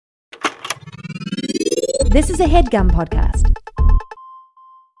This is a HeadGum podcast.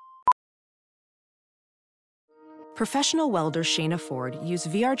 Professional welder Shayna Ford used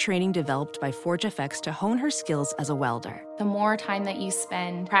VR training developed by ForgeFX to hone her skills as a welder. The more time that you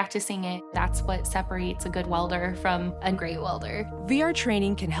spend practicing it, that's what separates a good welder from a great welder. VR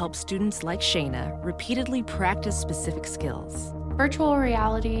training can help students like Shayna repeatedly practice specific skills. Virtual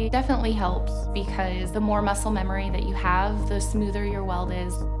reality definitely helps because the more muscle memory that you have, the smoother your weld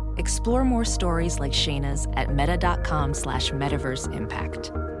is. Explore more stories like Shayna's at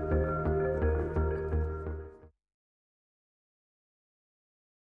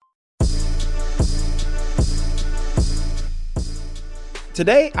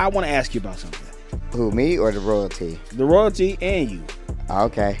Today, I want to ask you about something. Who, me or the royalty? The royalty and you.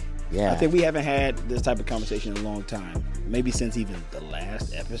 Okay, yeah. I think we haven't had this type of conversation in a long time. Maybe since even the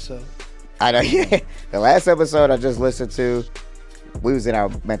last episode. I know. Yeah. The last episode I just listened to, we was in our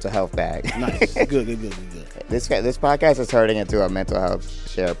mental health bag. Nice. Good. This podcast is turning into a mental health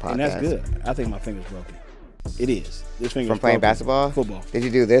share podcast. And that's good. I think my finger's broken. It is. This finger's from playing broken. basketball? Football. Did you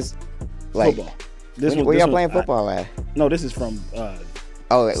do this? Like, football. Where y'all playing football at? No, this is from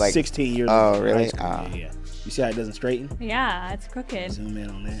 16 years ago. Oh, really? Yeah. You see how it doesn't straighten? Yeah, it's crooked. Zoom in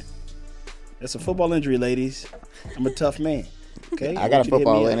on that. That's a football injury, ladies. I'm a tough man. Okay. I got a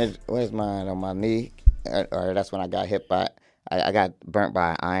football injury. Where's mine? On my knee? Or that's when I got hit by. I got burnt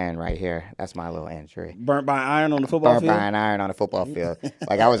by an iron right here. That's my little injury. Burnt by iron on the football field? Burnt by an iron on the football field.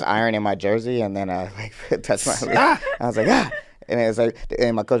 Like I was ironing my jersey and then I touched my leg. I was like, ah. And it was like,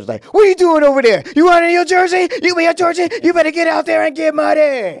 and my coach was like, "What are you doing over there? You ironing your jersey? You be your jersey? You better get out there and get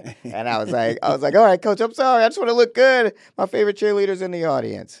muddy." And I was like, all right, coach, I'm sorry. I just want to look good. My favorite cheerleader's in the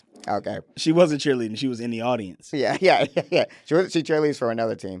audience. Okay. She wasn't cheerleading. She was in the audience. Yeah. She cheerleads for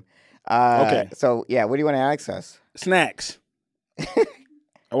another team. Okay. So yeah, what do you want to ask us? Snacks.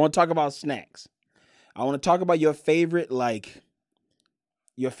 I want to talk about snacks. I want to talk about your favorite snack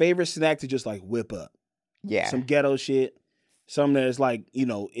to just like whip up. Yeah. Some ghetto shit. Something that's like,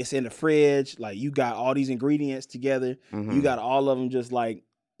 it's in the fridge. Like you got all these ingredients together. Mm-hmm. You got all of them just like,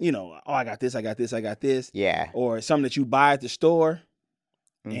 I got this. Yeah. Or something that you buy at the store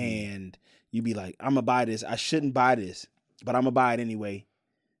and you be like, I'm going to buy this. I shouldn't buy this, but I'm going to buy it anyway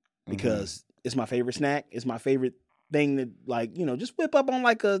because it's my favorite snack. It's my favorite thing that just whip up on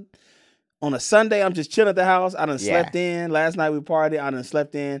on a Sunday. I'm just chilling at the house. I done slept in. Last night we partied. I done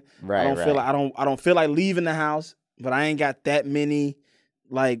slept in. Right. I don't feel like leaving the house. But I ain't got that many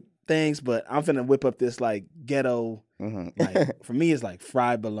things. But I'm finna whip up this ghetto. For me, it's like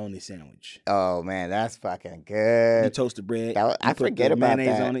fried bologna sandwich. Oh man, that's fucking good. You toast the bread. I forget about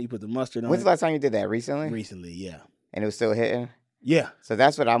mayonnaise that. on it. You put the mustard on it. When's the last time you did that? Recently. Recently, yeah. And it was still hitting. Yeah. So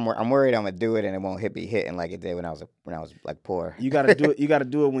that's what I'm worried I'm gonna do it and it won't be hitting like it did when I was like poor. You gotta do it. You gotta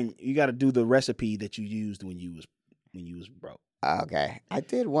do it when you gotta do the recipe that you used when you was broke. Okay, I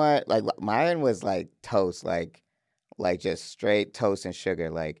did one mine was toast just straight toast and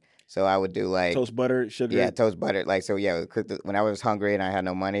sugar so I would do toast butter sugar. Yeah, toast butter when I was hungry and I had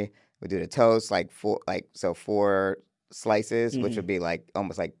no money we'd do the toast four slices which would be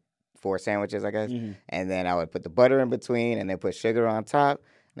almost like 4 sandwiches I guess and then I would put the butter in between and then put sugar on top.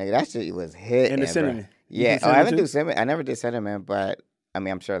 Nigga, that shit was hitting. And the cinnamon. Yeah, I never did cinnamon, but I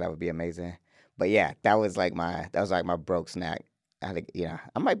mean I'm sure that would be amazing. But yeah, that was my broke snack. I think I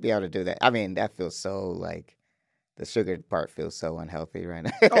might be able to do that. I mean that feels so the sugar part feels so unhealthy right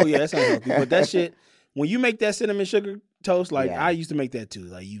now. Oh yeah, that's unhealthy. But that shit, when you make that cinnamon sugar toast, I used to make that too.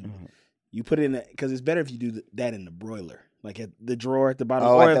 You put it in because it's better if you do that in the broiler, at the drawer at the bottom.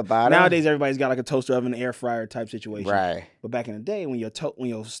 Oh, at the bottom. Nowadays, everybody's got a toaster oven, air fryer type situation. Right. But back in the day, when your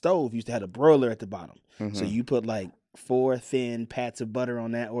stove used to have a broiler at the bottom, so you put 4 thin pats of butter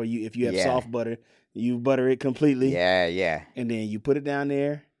on that, or if you have soft butter, you butter it completely. Yeah. And then you put it down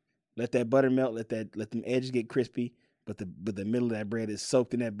there. Let that butter melt. Let them edges get crispy, but the middle of that bread is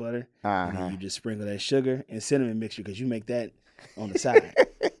soaked in that butter. And then you just sprinkle that sugar and cinnamon mixture because you make that on the side.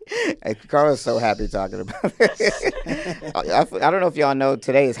 Hey, Carla's so happy talking about this. I don't know if y'all know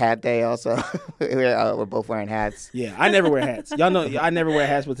today is Hat Day. Also, we're both wearing hats. Yeah, I never wear hats. Y'all know I never wear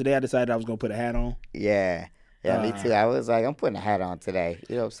hats, but today I decided I was gonna put a hat on. Yeah, me too. I was like, I'm putting a hat on today.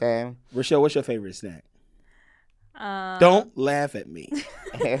 You know what I'm saying? Rochelle, what's your favorite snack? Don't laugh at me.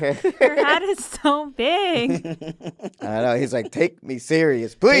 Her hat is so big. I know. He's like, take me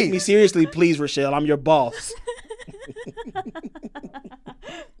serious, please. Take me seriously, please, Rochelle. I'm your boss.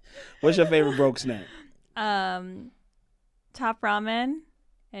 What's your favorite broke snack? Top ramen,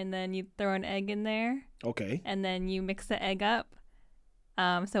 and then you throw an egg in there. Okay. And then you mix the egg up,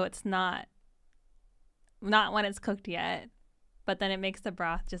 so it's not when it's cooked yet, but then it makes the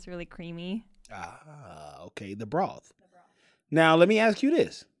broth just really creamy. Okay, the broth. Now let me ask you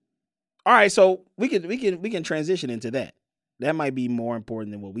this. All right, so we can transition into that. That might be more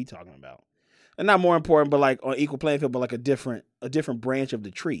important than what we talking about, and not more important, but like on equal playing field, but like a different branch of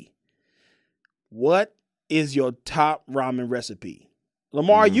the tree. What is your top ramen recipe?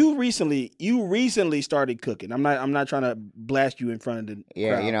 Lamar, you recently started cooking. I'm not trying to blast you in front of the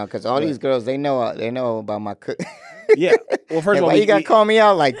crowd, because all these girls they know about my cook. Yeah. Well, first of all, why you gotta call me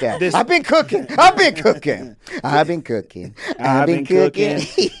out like that? I've been cooking. I've been cooking. This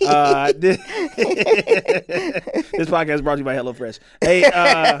podcast is brought to you by HelloFresh. Hey,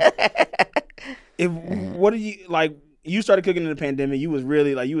 what do you like? You started cooking in the pandemic. You was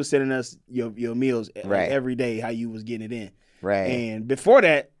really like you was sending us your meals like, every day. How you was getting it in, right? And before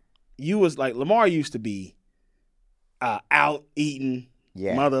that, you was like Lamar used to be out eating,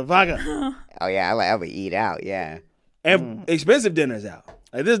 motherfucker. Oh yeah, I would eat out, yeah, and expensive dinners out.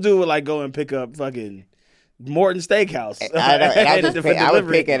 Like this dude would like go and pick up fucking Morton Steakhouse. I know, and I would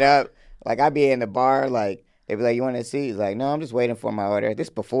pick it up. Like I'd be in the bar, like they'd be like, "You want to see?" He's like, "No, I'm just waiting for my order."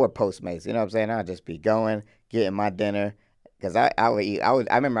 This before Postmates, you know what I'm saying? I'd just be going, getting my dinner, because I would eat. I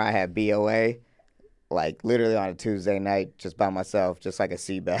remember I had BOA, like literally on a Tuesday night, just by myself, just like a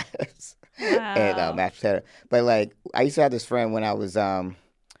sea bass and mashed potato. But like I used to have this friend when I was in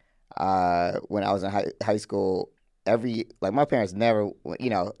high school. My parents never,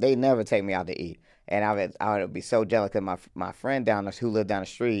 they never take me out to eat. And I would be so jealous because my friend who lived down the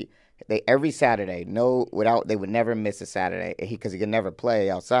street, every Saturday, they would never miss a Saturday because he could never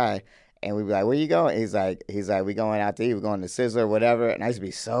play outside. And we'd be like, "Where you going?" He's like, "We going out to eat. We're going to Sizzler or whatever." And I used to be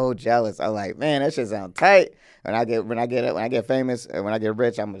so jealous. I'm like, "Man, that shit sounds tight." When I get famous and when I get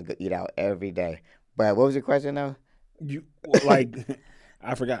rich, I'm gonna go eat out every day. But what was your question though?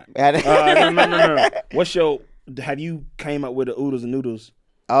 I forgot. No. Have you came up with the oodles and noodles?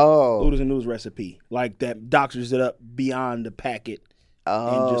 Oh, oodles and noodles recipe like that doctors it up beyond the packet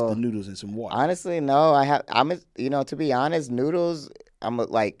and just the noodles and some water. Honestly, no. To be honest, noodles. I'm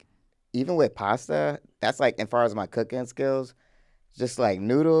like, even with pasta, that's like as far as my cooking skills, just like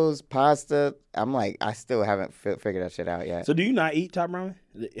noodles, pasta. I'm like, I still haven't figured that shit out yet. So do you not eat top ramen?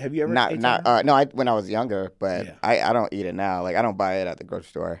 Have you ever? No. When I was younger, but yeah. I don't eat it now. Like I don't buy it at the grocery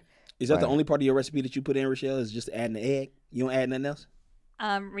store. Is that the only part of your recipe that you put in, Rochelle? Is just adding the egg? You don't add nothing else?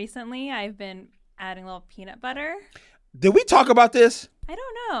 Recently, I've been adding a little peanut butter. Did we talk about this? I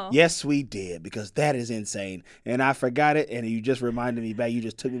don't know. Yes, we did, because that is insane. And I forgot it, and you just reminded me back. You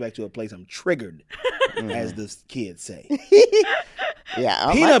just took me back to a place I'm triggered, as the kids say.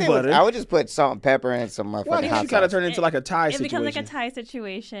 Yeah, peanut butter. I would just put salt and pepper and some motherfucking hot sauce. You kind of turn into like a Thai situation. It becomes like a Thai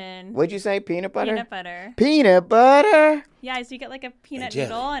situation. What'd you say? Peanut butter? Peanut butter. Peanut butter? Yeah, so you get like a peanut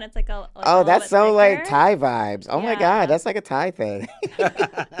noodle, and it's like a oh, that's so thicker. Like Thai vibes. Oh my God, that's like a Thai thing.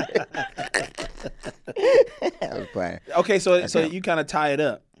 I was playing. Okay, so you kind of tie it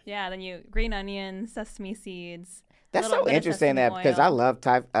up. Yeah, then you green onions, sesame seeds. That's so interesting because I love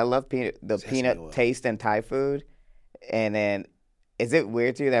peanut taste in Thai food. And then is it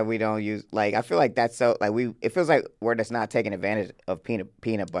weird to you that we don't use I feel like that's so it feels like we're just not taking advantage of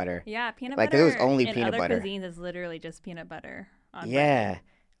peanut butter. Yeah, peanut butter. Like it was only peanut butter. Other cuisines is literally just peanut butter on bread.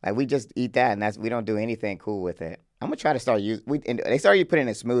 Like we just eat that and we don't do anything cool with it. I'm gonna try to start they started putting it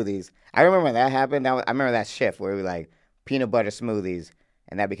in smoothies. I remember when that happened. I remember that shift where we like peanut butter smoothies,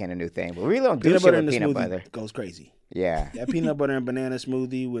 and that became a new thing. But we really don't do shit with peanut butter. Goes crazy. Yeah. That peanut butter and banana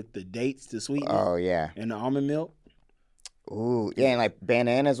smoothie with the dates to sweeten. Oh yeah. And the almond milk. Ooh, yeah, and like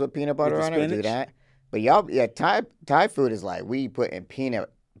bananas with peanut butter on it. We do that. But Thai food is like we putting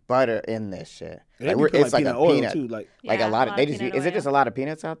peanut butter in this shit. Like it's like a peanut too. Like a lot of is it just a lot of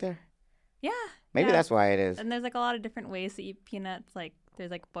peanuts out there? Yeah. Maybe that's why it is. And there's like a lot of different ways to eat peanuts. Like there's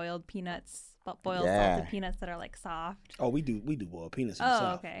like boiled peanuts, salted peanuts that are like soft. Oh, we do boiled peanuts.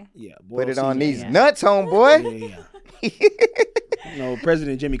 Okay. Yeah. Put it on these nuts, homeboy. Yeah.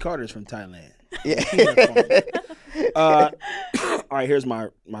 President Jimmy Carter is from Thailand. Yeah. All right, here's my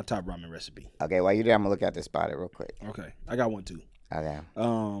top ramen recipe. Okay, while you there, I'm gonna look at this spot real quick. Okay, I got one too. Okay.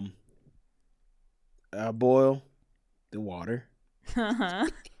 I boil the water. Uh-huh.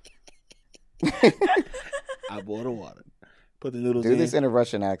 I boil the water. Put the noodles in. Do this in a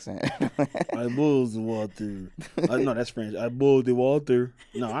Russian accent. I boil the water. No, that's French. I boil the water.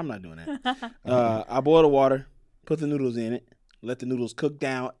 No, I'm not doing that. I boil the water. Put the noodles in it. Let the noodles cook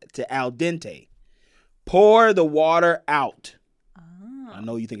down to al dente. Pour the water out. Oh. I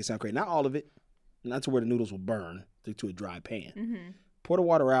know you think it sounds great. Not all of it. Not to where the noodles will burn. To a dry pan. Mm-hmm. Pour the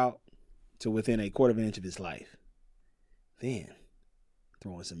water out to within a quarter of an inch of its life. Then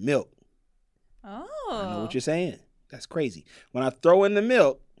throw in some milk. Oh. I know what you're saying. That's crazy. When I throw in the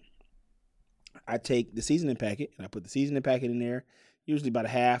milk, I take the seasoning packet and I put the seasoning packet in there, usually about a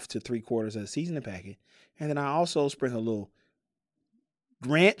half to 3/4 of the seasoning packet. And then I also sprinkle a little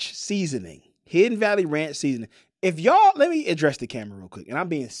ranch seasoning, Hidden Valley ranch seasoning. If y'all, let me address the camera real quick, and I'm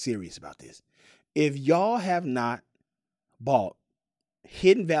being serious about this. If y'all have not bought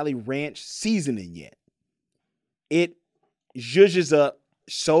Hidden Valley ranch seasoning yet, it zhuzhes up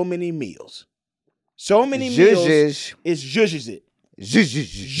so many meals. So many meals. It zhuzhes it.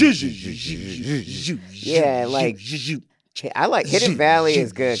 Yeah, like I like Hidden Valley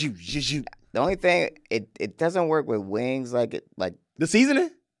is good. The only thing it doesn't work with wings like the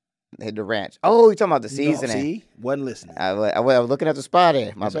seasoning. The ranch. Oh, you're talking about the seasoning. No, see, wasn't listening. I was looking at the spot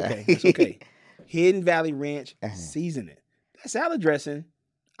there. My That's bad. okay. That's okay. Hidden Valley ranch seasoning. That salad dressing,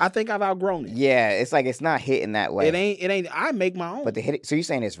 I think I've outgrown it. Yeah, it's like it's not hitting that way. It ain't. I make my own. But so you're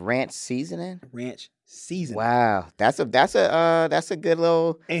saying it's ranch seasoning? Ranch seasoning. Wow, that's a good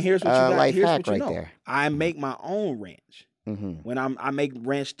little and here's what you got. life Here's hack what you right know. there. I make my own ranch. Mm-hmm. When I make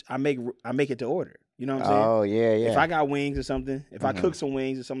ranch, I make it to order. You know what I'm saying? Oh yeah. If I got wings or something, if I cook some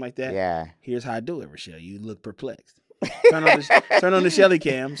wings or something like that, yeah. Here's how I do it, Rochelle. You look perplexed. Turn on the Shelly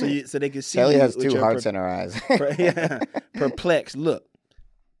cam so they can see. Shelly you has with 2 your hearts in her eyes. Perplexed. Look,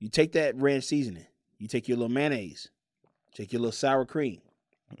 you take that ranch seasoning, you take your little mayonnaise, take your little sour cream,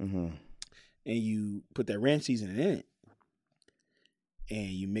 and you put that ranch seasoning in it, and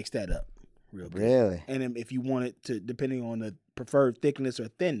you mix that up real good. Really? And then if you want it to, depending on the preferred thickness or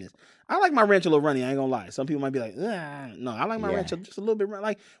thinness, I like my ranch a little runny. I ain't gonna lie. Some people might be like, no, I like my ranch just a little bit runny.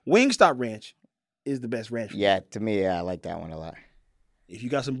 Like Wingstop ranch is the best ranch. Yeah, to me, I like that one a lot. If you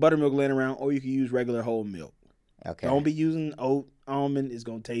got some buttermilk laying around, or you can use regular whole milk. Okay. Don't be using oat almond. It's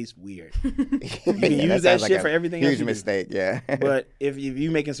gonna taste weird. You can use that shit for everything. Huge mistake. Yeah. But if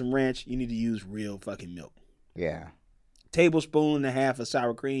you making some ranch, you need to use real fucking milk. Yeah. Tablespoon and a half of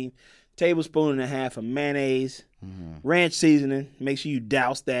sour cream. Tablespoon and a half of mayonnaise. Ranch seasoning. Make sure you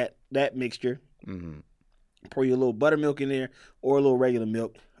douse that mixture. Pour your little buttermilk in there or a little regular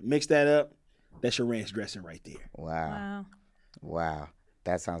milk. Mix that up. That's your ranch dressing right there. Wow.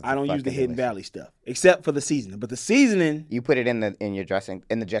 That sounds. I don't use the delicious. Hidden Valley stuff except for the seasoning. But the seasoning, you put it in your dressing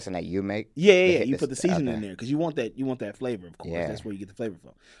that you make. Yeah. You put the seasoning in there because you want that flavor. Of course, that's where you get the flavor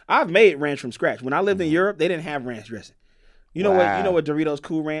from. I've made ranch from scratch. When I lived in Europe, they didn't have ranch dressing. You know what? You know what Doritos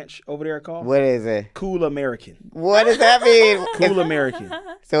Cool Ranch over there are called? What is it? Cool American. What does that mean? Cool American.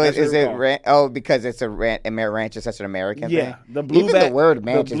 So is it ranch? Oh, because it's a ranch is such an American thing. Yeah, the blue. Even the word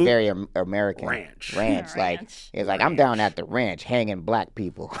ranch is very American. Ranch. Like it's like I'm down at the ranch hanging black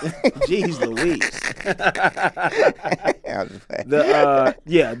people. Jeez Louise.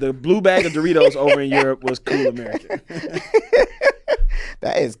 The blue bag of Doritos over in Europe was Cool American.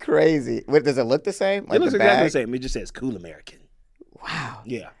 That is crazy. What, does it look the same? Like it looks exactly the same. It just says Cool American. Wow.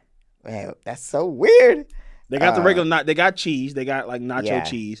 Yeah. Man, that's so weird. They got the regular. They got cheese. They got like nacho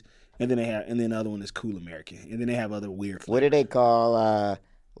cheese, and then the other one is Cool American, and then they have other weird flavors. What do they call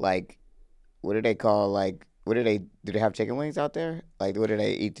do they have chicken wings out there? Like, what do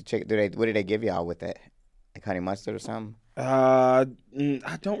they eat the chicken? What do they give y'all with it? Like honey mustard or something? I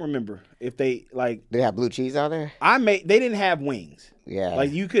don't remember if they like. Do they have blue cheese out there? They didn't have wings. Yeah.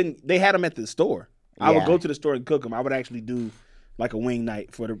 Like you couldn't. They had them at the store. I would go to the store and cook them. I would actually do like a wing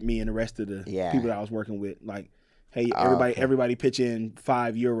night for me and the rest of the people that I was working with. Like, hey, everybody pitch in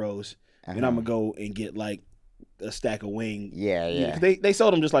 €5, and I'm gonna go and get like a stack of wings. Yeah. They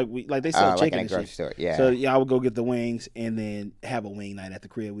sold them just like they sell chicken like in a grocery store. Yeah. So I would go get the wings and then have a wing night at the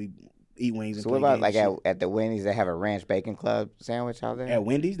crib. We eat wings. And so what about like at the Wendy's? They have a Ranch Bacon Club sandwich out there. At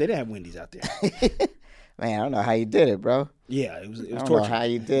Wendy's, they didn't have Wendy's out there. Man, I don't know how you did it, bro. Yeah, it was I don't torture. know how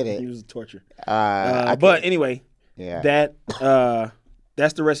you did it. It was torture. But anyway, that's the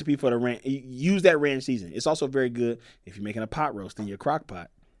recipe for the ranch. Use that ranch seasoning. It's also very good if you're making a pot roast in your crock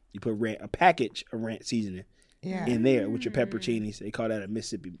pot. You put a package of ranch seasoning in there with your pepperoncinis. They call that a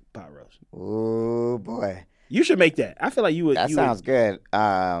Mississippi pot roast. Oh boy, you should make that. I feel like you would. That sounds good.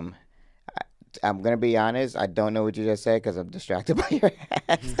 I'm gonna be honest. I don't know what you just said because I'm distracted by your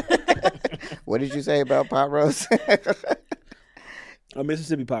hat. What did you say about pot roast? A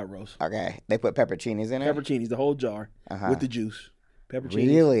Mississippi pot roast. Okay, they put pepperoncinis in it. Pepperoncinis, the whole jar with the juice. Pepperoncinis.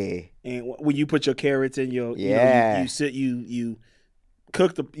 Really? And when you put your carrots in your, you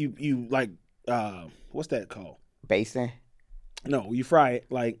cook you like what's that called? Basting. No, you fry it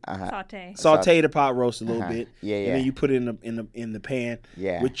like saute the pot roast a little bit. Yeah. And then you put it in the pan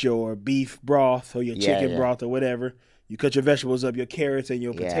with your beef broth or your chicken broth or whatever. You cut your vegetables up, your carrots and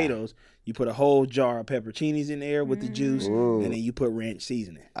your potatoes. You put a whole jar of pepperoncinis in there with the juice, and then you put ranch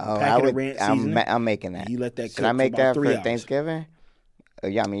seasoning. Oh, I'm making that. You let that cook Should I make that for 3 hours. Thanksgiving?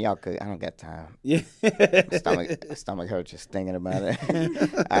 Yeah, I mean, y'all could. I don't got time. Yeah. Stomach hurts just thinking about it.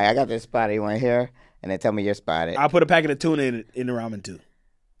 All right, I got this spot. You want to hear? And then tell me your spot. I'll put a packet of tuna in the ramen too.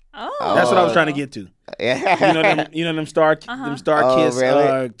 Oh, That's what I was trying to get to. Yeah. You know them Star Kiss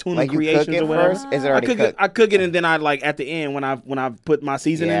really? tuna Like you creations cook it or whatever. first? Is it already cooked? I cook it and then I like at the end when I put my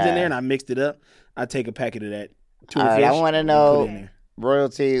seasonings in Yeah. there and I mixed it up, I take a packet of that tuna All right, fish. I want to and put it in know there.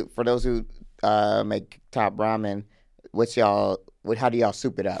 royalty for those who make top ramen. How do y'all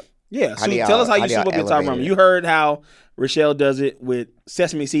soup it up? Yeah, How do y'all- tell us how you how do y'all soup up your top elevate ramen. it? You heard how Rochelle does it with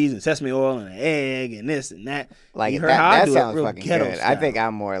sesame seeds and sesame oil and an egg and this and that. Like you heard how I that do sounds it real fucking ghetto good. style. I think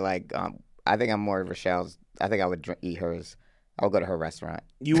I'm more like I think I'm more Rochelle's. I think I would eat hers. I would go to her restaurant.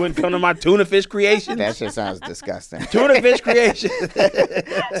 You wouldn't come to my tuna fish creation? That shit sounds disgusting. Tuna fish creation.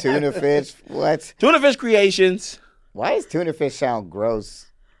 Tuna fish? What? Tuna fish creations. Why does tuna fish sound gross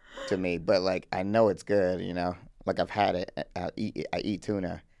to me? But like I know it's good, you know. Like I've had it. I eat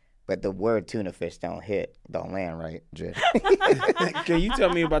tuna, but the word tuna fish don't land right. Can you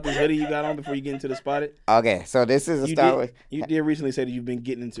tell me about this hoodie you got on before you get into the spotted? Okay, so this is a Star Wars. You did recently say that you've been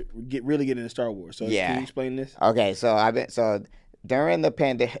really getting into Star Wars. So Yeah. can you explain this? Okay, so during the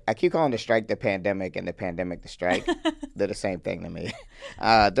pandemic, I keep calling the strike the pandemic and the pandemic the strike. They're the same thing to me.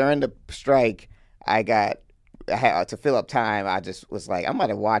 During the strike, I had to fill up time. I just was like, I'm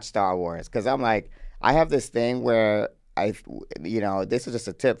gonna watch Star Wars because I'm like, I have this thing where this is just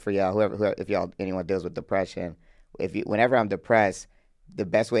a tip for y'all. Whoever, if anyone deals with depression, whenever I'm depressed, the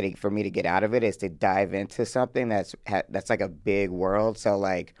best way for me to get out of it is to dive into something that's like a big world. So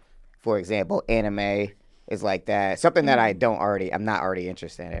like, for example, anime is like that. Something that I'm not already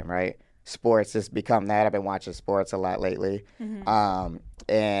interested in, right? Sports has become that. I've been watching sports a lot lately.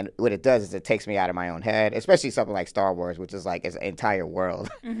 And what it does is it takes me out of my own head, especially something like Star Wars, which is like it's an entire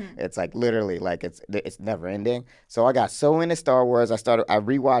world. It's like literally like it's never ending. So I got so into Star Wars, I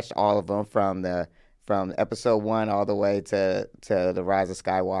rewatched all of them from episode 1 all the way to the Rise of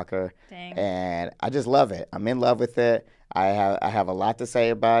Skywalker. Dang. And I just love it. I'm in love with it. I have a lot to say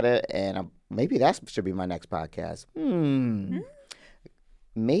about it, and maybe that should be my next podcast.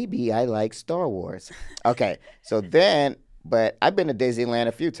 Maybe I like Star Wars. Okay, but I've been to Disneyland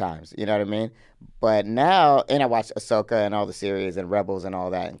a few times, you know what I mean? But now, and I watched Ahsoka and all the series and Rebels and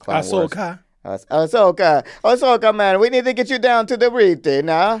all that and Clone Wars. Ahsoka, man, we need to get you down to the Rite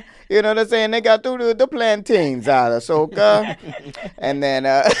now. You know what I'm saying? They got through the plantains out of Ahsoka. And then...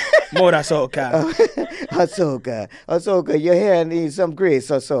 More Ahsoka. Ahsoka, your hair needs some grease,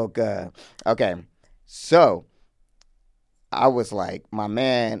 Ahsoka. Okay, so I was like, my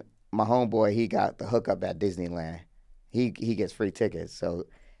homeboy, he got the hookup at Disneyland. He gets free tickets. So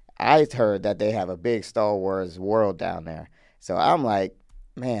I heard that they have a big Star Wars world down there. So I'm like,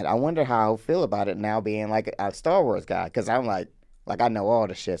 man, I wonder how I'll feel about it now being like a Star Wars guy. Because I'm like I know all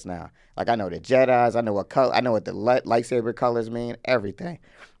the shits now. Like I know the Jedis, I know what the lightsaber colors mean, everything.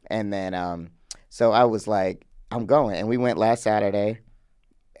 And then so I was like, I'm going. And we went last Saturday.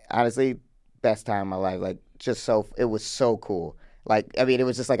 Honestly, best time of my life. Like it was so cool. Like, I mean, it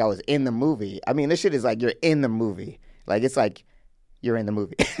was just like I was in the movie. I mean, this shit is like you're in the movie. Like, it's like you're in the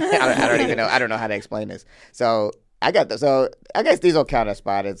movie. I don't even know. I don't know how to explain this. So I guess these don't count as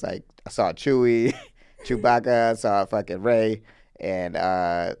spot. It's like I saw Chewie, Chewbacca, I saw fucking Rey, and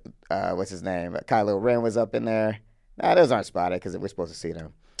what's his name? Kylo Ren was up in there. Nah, those aren't spotted because we're supposed to see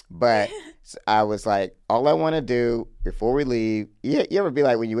them. But I was like, all I want to do before we leave, you ever be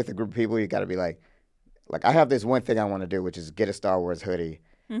like when you're with a group of people, you got to be like I have this one thing I want to do, which is get a Star Wars hoodie.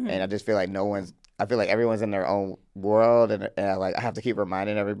 And I just feel like I feel like everyone's in their own world, and I have to keep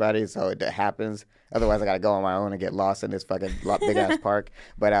reminding everybody so it happens. Otherwise, I got to go on my own and get lost in this fucking big ass park.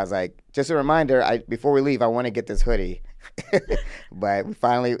 But I was like, just a reminder, before we leave, I want to get this hoodie. But we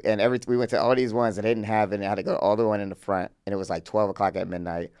finally, we went to all these ones and they didn't have it, and I had to go to all the one in the front, and it was like 12 o'clock at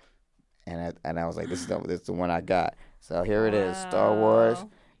midnight. And I was like, this is the one I got. So here it is, Star Wars.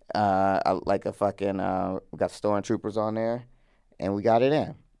 Like a fucking, we got stormtroopers on there, and we got it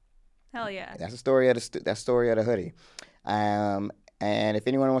in. Hell yeah. That's the story of the hoodie. And if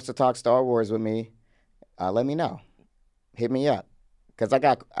anyone wants to talk Star Wars with me, let me know. Hit me up, cause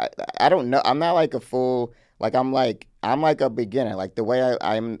I don't know. I'm not like a full. Like I'm like a beginner. Like the way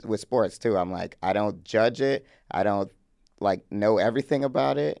I'm with sports too. I'm like I don't judge it. I don't like know everything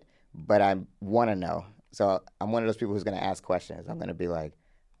about it, but I want to know. So I'm one of those people who's gonna ask questions. I'm gonna be like,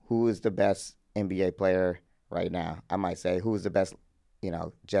 who is the best NBA player right now? I might say, who's the best,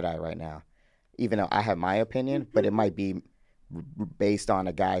 Jedi right now? Even though I have my opinion, but it might be based on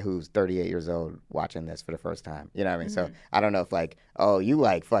a guy who's 38 years old watching this for the first time. You know what I mean? So I don't know if like, oh, you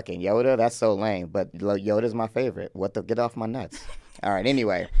like fucking Yoda? That's so lame. But Yoda's my favorite. Get off my nuts. All right,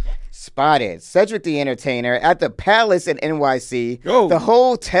 anyway. Spotted Cedric the Entertainer at the Palace in NYC, the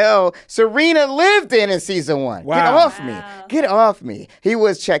hotel Serena lived in season 1. Wow. Get off me. Get off me. He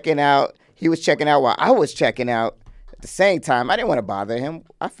was checking out while I was checking out at the same time. I didn't want to bother him.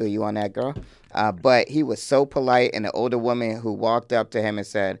 I feel you on that, girl. But he was so polite, and the older woman who walked up to him and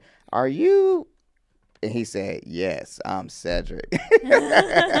said, "Are you?" And he said, "Yes, I'm Cedric."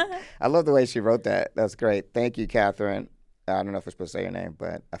 I love the way she wrote that. That's great. Thank you, Catherine. I don't know if we're supposed to say your name,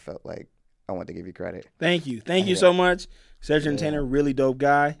 but I felt like I wanted to give you credit. Thank you. Thank you so much. Cedric Entertainer, really dope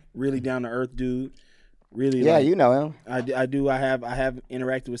guy, really down to earth dude. Really, you know him. I do. I have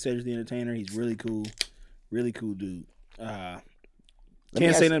interacted with Cedric the Entertainer. He's really cool dude.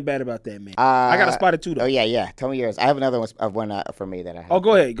 Can't say nothing bad about that man. I got a spotted too though. Oh yeah. Tell me yours. I have another one for me that I have. Oh,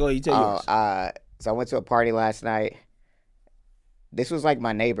 go ahead. You tell yours. So I went to a party last night. This was like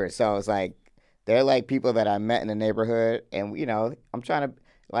my neighbors, so it's like they're like people that I met in the neighborhood, and I'm trying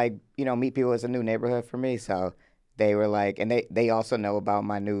to meet people. It's a new neighborhood for me, so they were like, and they also know about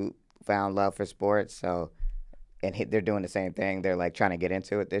my newfound love for sports, so. And they're doing the same thing. They're like trying to get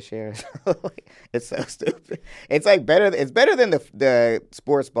into it this year. It's so stupid. It's like better. It's better than the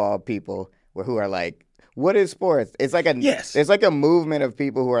sports ball people who are like, "What is sports?" It's like There's like a movement of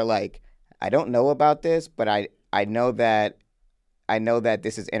people who are like, "I don't know about this, but I know that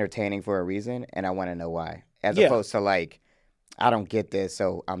this is entertaining for a reason, and I want to know why." As opposed to like, "I don't get this,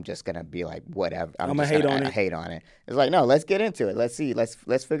 so I'm just gonna be like, whatever. I'm gonna hate on it." It's like, no, let's get into it. Let's see.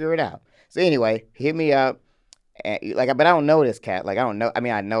 Let's figure it out. So anyway, hit me up. And, but I don't know this cat. Like, I don't know. I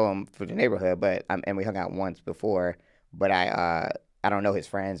mean, I know him from the neighborhood, and we hung out once before. But I don't know his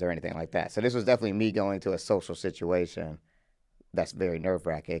friends or anything like that. So this was definitely me going to a social situation that's very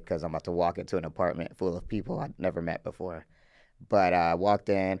nerve-wracking because I'm about to walk into an apartment full of people I've never met before. But I walked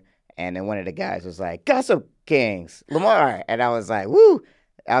in, and then one of the guys was like, "Gossip Kings, Lamar," and I was like, "Woo!"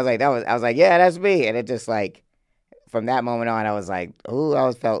 I was like, "Yeah, that's me." And it just like. From that moment on, I was like, "Ooh!" I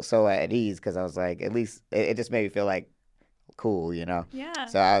felt so at ease because I was like, at least it just made me feel like cool, Yeah.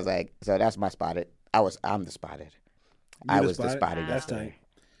 So I was like, so that's my spotted. I'm the spotted. I was the spotted. That's tight.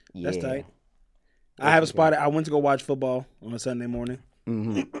 Yeah. That's tight. I have a spotted. I went to go watch football on a Sunday morning.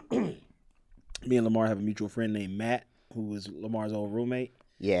 Mm-hmm. Me and Lamar have a mutual friend named Matt, who was Lamar's old roommate.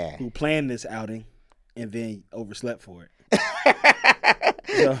 Yeah. Who planned this outing and then overslept for it.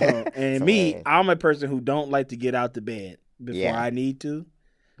 I'm a person who don't like to get out the bed before I need to.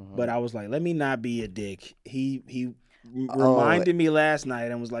 Mm-hmm. But I was like, let me not be a dick. He reminded me last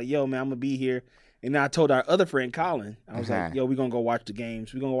night and was like, "Yo, man, I'm gonna be here." And then I told our other friend Colin, I was like, "Yo, we're gonna go watch the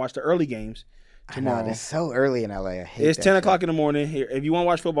games. We're gonna go watch the early games tomorrow." I know, it's so early in LA. I hate it's 10 o'clock in the morning here. If you want to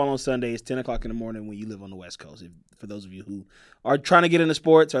watch football on Sunday, it's 10 o'clock in the morning when you live on the West Coast. For those of you who are trying to get into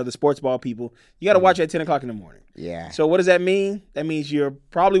sports or the sports ball people, you got to watch at 10 o'clock in the morning. Yeah. So what does that mean? That means you're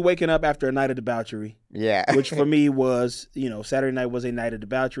probably waking up after a night of debauchery. Yeah. Which for me was, Saturday night was a night of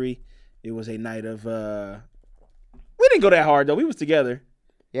debauchery. It was a night of, we didn't go that hard though. We was together.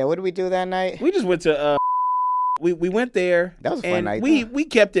 Yeah. What did we do that night? We just went to, we went there. That was a fun night. We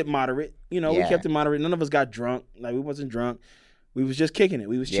kept it moderate. We kept it moderate. None of us got drunk. Like, we wasn't drunk. We was just kicking it.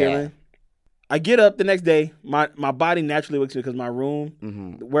 We was chilling. I get up the next day. My body naturally wakes me because my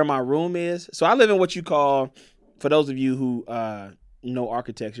room, where my room is. So I live in what you call, for those of you who know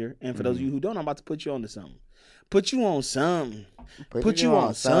architecture, and for those of you who don't, I'm about to put you on to something. Put you on something. Put you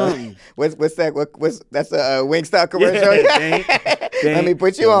on something. What's that? That's a Wingstop commercial. Let me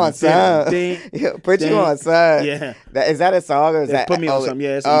put you on something. Put you on something. Yeah. Is that a song or is that? Put me on something.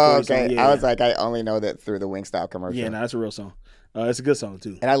 Yeah. It's okay. Song. Yeah, I was like, I only know that through the Wingstop commercial. Yeah, no, that's a real song. It's a good song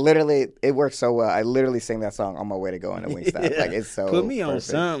too. And it works so well. I literally sing that song on my way to going to Wingstop. Like, it's so put me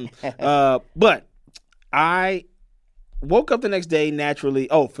perfect. on something. But I woke up the next day naturally.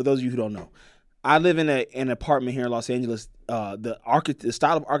 Oh, for those of you who don't know, I live in an apartment here in Los Angeles. The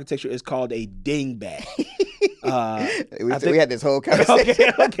style of architecture is called a dingbat. We had this whole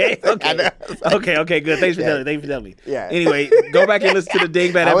conversation. Okay, good. Thanks for telling me. Yeah. Anyway, go back and listen to the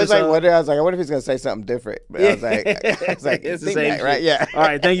dingbat episode. I wonder if he's gonna say something different. But I was like, it's the same, right? Yeah. All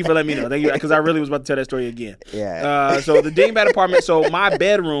right. Thank you for letting me know. Thank you, because I really was about to tell that story again. Yeah. So the dingbat apartment. So my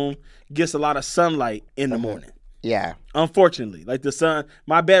bedroom gets a lot of sunlight in the morning. Yeah. Unfortunately, like the sun,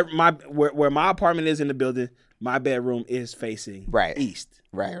 where my apartment is in the building, my bedroom is facing east.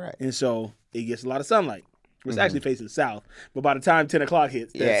 Right. And so it gets a lot of sunlight. It's actually facing south, but by the time 10 o'clock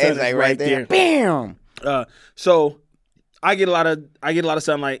hits, it's like right there. Bam. So I get a lot of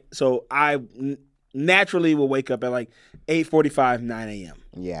sunlight. So I naturally will wake up at like 8:45, 9 a.m.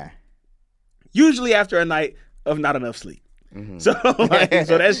 Yeah. Usually after a night of not enough sleep. So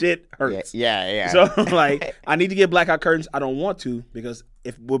so that shit hurts. Yeah. So like, I need to get blackout curtains. I don't want to because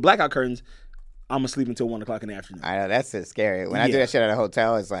if with blackout curtains, I'm gonna sleep until 1 o'clock in the afternoon. I know that's just scary. When I do that shit at a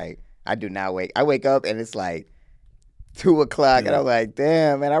hotel, it's like I do not wake. I wake up and it's like 2 o'clock, and I'm like,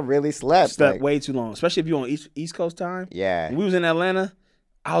 damn, man, I really slept. Slept way too long, especially if you're on East Coast time. Yeah. When we was in Atlanta,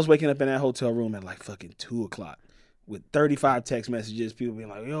 I was waking up in that hotel room at like fucking 2 o'clock with 35 text messages. People being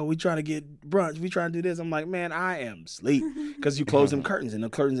like, yo, we trying to get brunch. We trying to do this. I'm like, man, I am asleep because you close them curtains, and the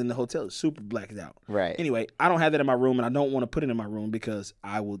curtains in the hotel is super blacked out. Right. Anyway, I don't have that in my room, and I don't want to put it in my room because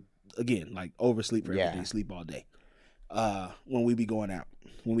I will, again, like oversleep for everything, sleep all day when we be going out,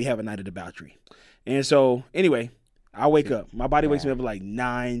 when we have a night of debauchery. And so, anyway, I wake up. My body wakes me up at like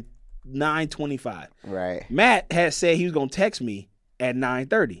 9:25. Right. Matt had said he was going to text me at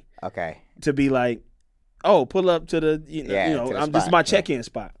 9:30. Okay. To be like, oh, pull up to the, this is my check-in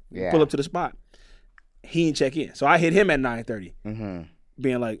spot. Yeah. Pull up to the spot. He didn't check in. So I hit him at 9:30.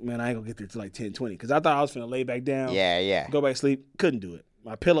 Being like, man, I ain't going to get there till like 10:20. Because I thought I was finna lay back down. Yeah. Go back to sleep. Couldn't do it.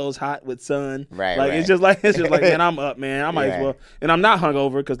 My pillow's hot with sun. Right. It's just like, man, I'm up, man. I might as well. And I'm not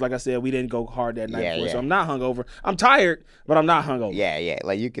hungover because, like I said, we didn't go hard that night before. So I'm not hungover. I'm tired, but I'm not hungover. Yeah.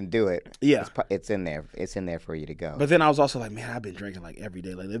 Like you can do it. Yeah. It's in there. It's in there for you to go. But then I was also like, man, I've been drinking like every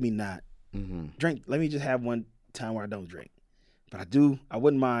day. Like, let me not drink. Let me just have one time where I don't drink. But I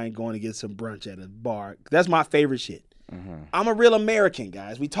wouldn't mind going to get some brunch at a bar. That's my favorite shit. I'm a real American,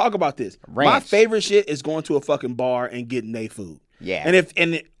 guys. We talk about this. My favorite shit is going to a fucking bar and getting their food. Yeah.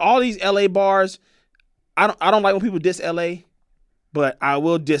 And all these LA bars, I don't like when people diss LA, but I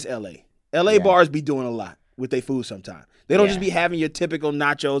will diss LA. LA bars be doing a lot with their food sometimes. They don't just be having your typical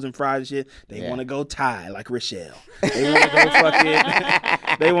nachos and fries and shit. They want to go Thai like Rochelle. They want to go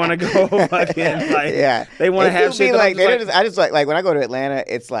fucking. They want to go fucking like. Yeah. They want to have shit. Like, I just like when I go to Atlanta,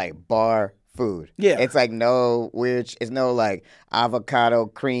 it's like bar food. Yeah. It's like no weird. It's no like avocado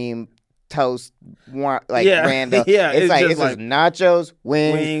cream toast, random. Yeah, it's just nachos,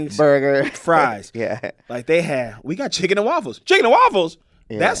 wings, burger, fries. Like we got chicken and waffles. Chicken and waffles.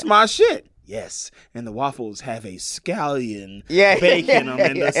 Yeah. That's my shit. Yes, and the waffles have a scallion bacon on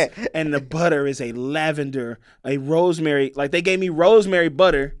them, and the butter is a lavender, a rosemary. Like they gave me rosemary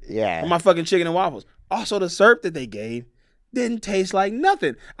butter. On my fucking chicken and waffles. Also, the syrup that they gave didn't taste like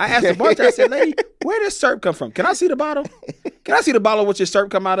nothing. I asked the bartender, I said, lady, where does syrup come from? Can I see the bottle? Can I see the bottle with your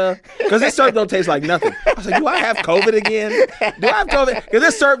syrup come out of? Because this syrup don't taste like nothing. I was like, do I have COVID again? Do I have COVID? Because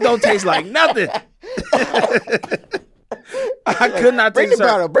this syrup don't taste like nothing. I could not take the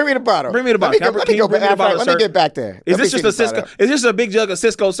bottle. Bring me the bottle. Bring me the bottle. Let me get back there. Is this just a Cisco? Is this a big jug of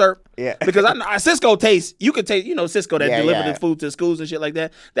Cisco syrup? Yeah. Because Cisco tastes. You can taste. Cisco that deliver the food to schools and shit like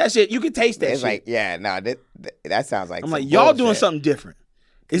that. That shit, you can taste that. It's shit. Like, that sounds like. I'm like, y'all doing something different.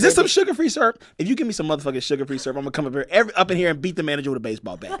 Is this some sugar-free syrup? If you give me some motherfucking sugar-free syrup, I'm gonna come up in here and beat the manager with a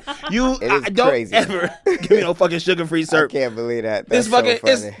baseball bat. Don't crazy. Ever give me no fucking sugar-free syrup. I can't believe that. It's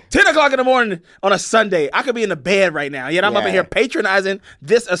 10 o'clock in the morning on a Sunday. I could be in the bed right now. Yet I'm up in here patronizing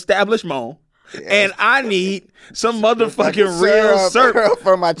this establishment. Yes. And I need some motherfucking real syrup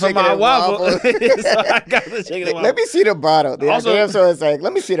for my chicken and waffle. So I got the chicken and waffle. Let me see the bottle. Also, so it's like,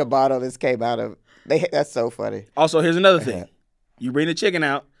 let me see the bottle this came out of. That's so funny. Also, here's another thing. You bring the chicken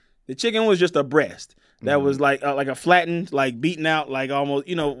out. The chicken was just a breast that was like a flattened, like beaten out, like almost,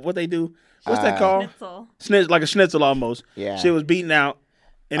 what they do? What's that called? Schnitzel. Like a schnitzel almost. Yeah. Shit was beaten out,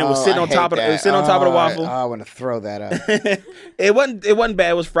 and it was sitting on top of the waffle. I want to throw that up. It wasn't bad.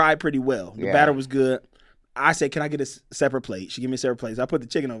 It was fried pretty well. The batter was good. I said, can I get a separate plate? She gave me a separate plate. So I put the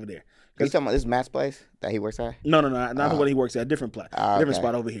chicken over there. You talking about this Matt's place that he works at? No, not the one he works at. A different place. Different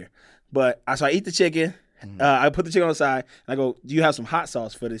spot over here. But so I eat the chicken. I put the chicken on the side, and I go, do you have some hot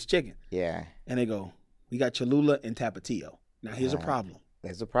sauce for this chicken? Yeah. And they go, we got Cholula and Tapatio. Now, here's a problem.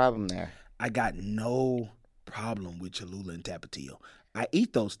 There's a problem there. I got no problem with Cholula and Tapatio. I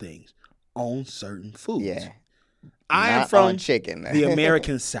eat those things on certain foods. Yeah. I am from chicken. The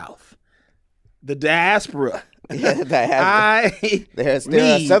American South. The diaspora. Yeah, there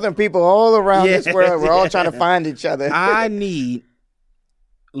are Southern people all around this world. We're all trying to find each other. I need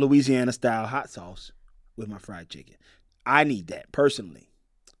Louisiana-style hot sauce with my fried chicken. I need that personally.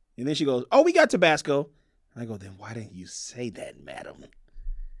 And then she goes, oh, we got Tabasco. And I go, then why didn't you say that, madam?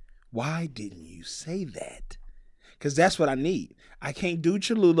 Why didn't you say that? Because that's what I need. I can't do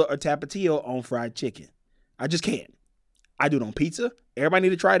Cholula or Tapatio on fried chicken. I just can't. I do it on pizza. Everybody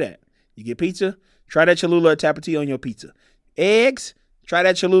need to try that. You get pizza, try that Cholula or Tapatio on your pizza. Eggs, try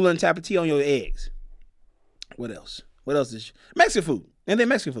that Cholula and Tapatio on your eggs. What else? What else is Mexican food? And then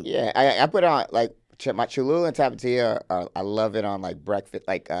Mexican food. Yeah, I put on like my Cholula and Tapatio. I love it on like breakfast,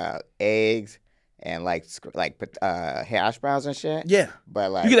 like eggs and like hash browns and shit. Yeah.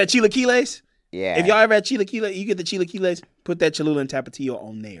 But like you get that chilaquiles. Yeah. If y'all ever had chilaquiles, you get the chilaquiles. Put that Cholula and Tapatio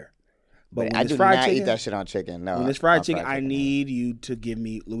on there. But I do not eat that shit on chicken. No. When it's fried chicken, I need you to give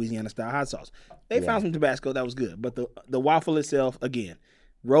me Louisiana style hot sauce. They found some Tabasco that was good, but the waffle itself, again,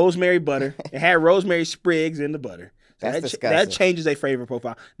 rosemary butter. It had rosemary sprigs in the butter. So That's disgusting. That changes a flavor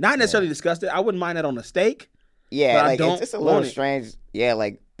profile. Not necessarily disgusting. I wouldn't mind that on a steak. Yeah, like it's just a little strange. Yeah,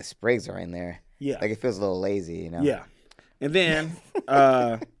 like the sprigs are in there. Yeah, like it feels a little lazy, you know. Yeah, and then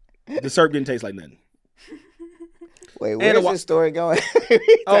the syrup didn't taste like nothing. Wait, where's this story going?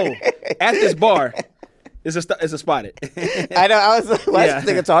 At this bar, it's a spotted. I know. I was like, why is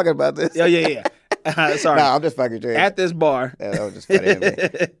this nigga talking about this? Yeah. Sorry. No, I'm just fucking drinking. At this bar. That was just funny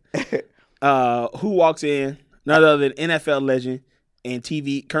to me. Who walks in? None other than NFL legend and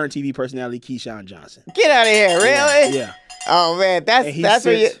current TV personality Keyshawn Johnson. Get out of here, really? Yeah. Oh man,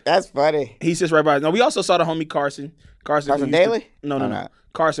 that's funny. He sits right by us. No, we also saw the homie Carson. Carson Daly? No.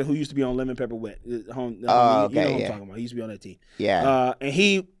 Carson, who used to be on Lemon Pepper Wet. Okay, you know who I'm talking about. He used to be on that team. Yeah. And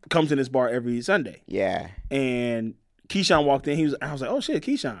he comes in this bar every Sunday. Yeah. And Keyshawn walked in. I was like, oh shit,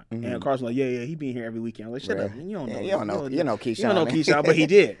 Keyshawn. Mm-hmm. And Carson was like, yeah, he been here every weekend. I was like, shut up, man. You don't know. You don't know Keyshawn. You don't know Keyshawn, but he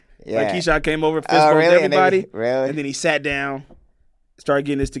did. Yeah. Like Keyshawn came over, fist bumped everybody. And then he sat down, started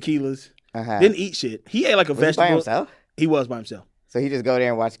getting his tequilas. Didn't eat shit. He ate like a vegetable. He by himself? He was by himself. So he just go there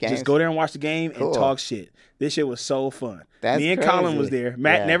and watch games? Just go there and watch the game and talk shit. This shit was so fun. Me and crazy. Colin was there.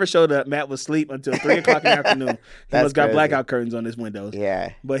 Matt never showed up. Matt was asleep until 3 o'clock in the afternoon. He must got blackout curtains on his windows.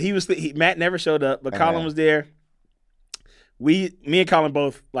 Yeah. But Matt never showed up, but Colin was there. Me and Colin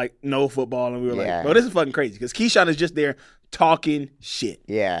both like know football, and we were like, bro, this is fucking crazy. Because Keyshawn is just there talking shit.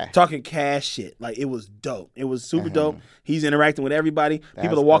 Yeah. Talking cash shit. Like, it was dope. It was super dope. He's interacting with everybody.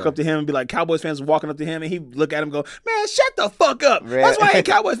 People that walk up to him and be like, Cowboys fans walking up to him, and he look at him and go, man, shut the fuck up. Really? That's why I ain't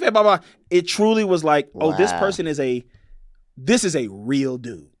Cowboys fan, blah, blah. It truly was like, this person is this is a real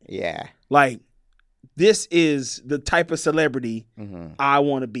dude. Yeah. Like, this is the type of celebrity I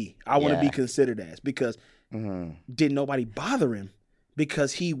want to be. I want to be considered as, because did nobody bother him,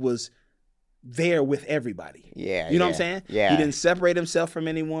 because he was there with everybody. Yeah. You know what I'm saying? Yeah. He didn't separate himself from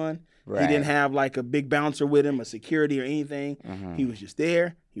anyone. Right. He didn't have like a big bouncer with him, a security or anything. He was just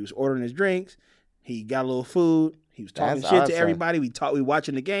there. He was ordering his drinks. He got a little food. He was talking shit to everybody. We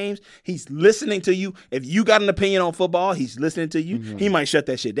watching the games. He's listening to you. If you got an opinion on football, he's listening to you. He might shut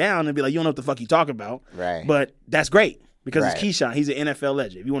that shit down and be like, you don't know what the fuck you talking about. Right. But that's great. Because it's Keyshawn. He's an NFL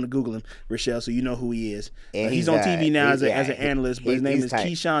legend. If you want to Google him, Rochelle, so you know who he is. He's on TV now as an analyst, but his name is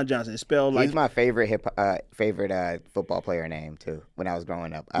Keyshawn Johnson. It's spelled like... He's my favorite football player name, too, when I was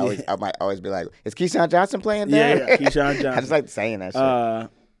growing up. I might always be like, is Keyshawn Johnson playing there? Yeah, Keyshawn Johnson. I just like saying that shit.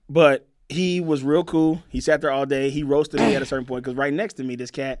 But he was real cool. He sat there all day. He roasted me at a certain point, because right next to me,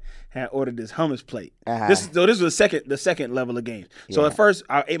 this cat had ordered this hummus plate. This was the second level of games. So at first,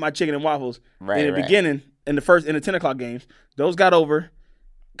 I ate my chicken and waffles. In the beginning... In the 10 o'clock games, those got over.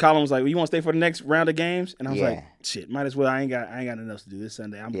 Colin was like, well, you want to stay for the next round of games? And I was like, shit, might as well. I ain't got nothing else to do this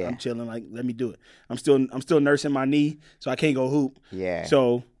Sunday. I'm chilling. Like, let me do it. I'm still nursing my knee, so I can't go hoop. Yeah.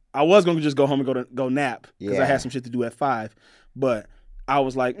 So I was gonna just go home and go nap, because I had some shit to do at 5. But I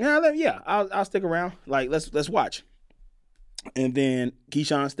was like, I'll stick around. Like, let's watch. And then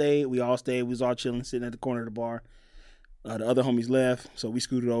Keyshawn stayed. We all stayed. We was all chilling, sitting at the corner of the bar. The other homies left, so we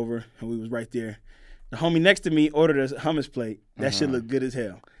scooted over, and we was right there. The homie next to me ordered a hummus plate. That shit looked good as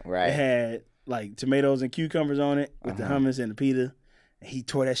hell. Right. It had like tomatoes and cucumbers on it with the hummus and the pita. And he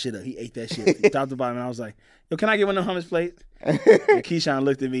tore that shit up. He ate that shit from top to bottom. And I was like, yo, can I get one of them hummus plates? And Keyshawn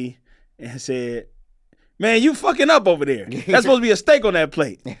looked at me and said, man, you fucking up over there. That's supposed to be a steak on that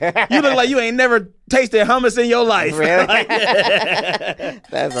plate. You look like you ain't never tasted hummus in your life. Really?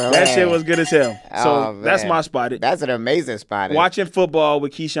 That shit was good as hell. So that's my spot. That's an amazing spot. Watching football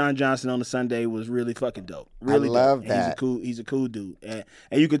with Keyshawn Johnson on a Sunday was really fucking dope. Really I love dope. that. He's a cool dude. And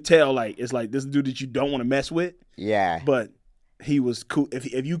you could tell, like, it's like this dude that you don't want to mess with. Yeah. But he was cool.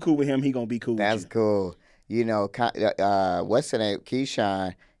 If you cool with him, he gonna be cool with you. That's cool. You know, what's the name?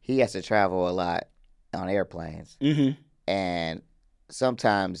 Keyshawn, he has to travel a lot on airplanes. And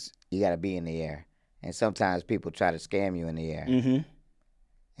sometimes you got to be in the air. And sometimes people try to scam you in the air.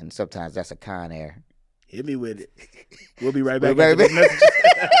 And sometimes that's a Con-Heir. Hit me with it. We'll be right back.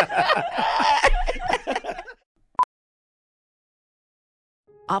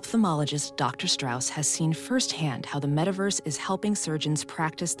 Ophthalmologist Dr. Strauss has seen firsthand how the metaverse is helping surgeons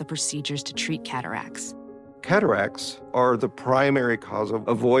practice the procedures to treat cataracts. Cataracts are the primary cause of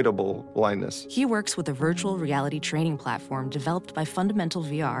avoidable blindness. He works with a virtual reality training platform developed by Fundamental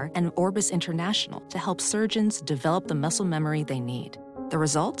VR and Orbis International to help surgeons develop the muscle memory they need. The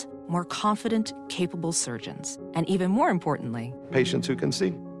result? more confident, capable surgeons. And even more importantly, Patients who can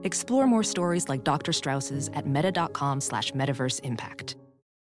see. explore more stories like Dr. Strauss's at meta.com/metaverseimpact.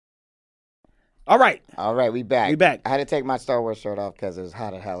 All right. All right, we back. We back. I had to take my Star Wars shirt off because it was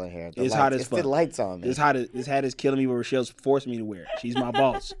hot as hell in here. It's hot as fuck. It's the lights on me. This hat is killing me, but Rochelle's forced me to wear it. She's my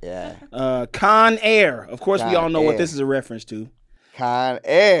boss. Yeah. Con-Air. Of course, we all know what Con-Air. this is a reference to.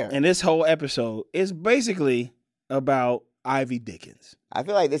 Con-Air. And this whole episode is basically about Ivy Dickens. I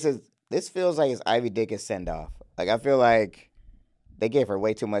feel like this feels like it's Ivy Dickens send off. Like I feel like they gave her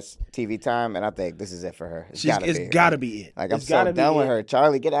way too much TV time, and I think this is it for her. It's gotta be it. Like I'm so done with her.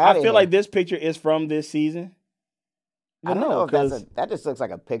 Charlie, get out of here. I feel like this picture is from this season. I don't know if that just looks like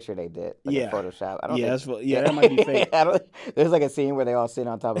a picture they did, like in Photoshop. I don't think, that might be fake. There's like a scene where they all sit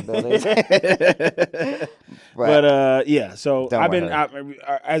on top of buildings. but so I've been,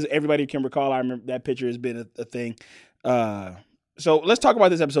 as everybody can recall, I remember that picture has been a thing. So let's talk about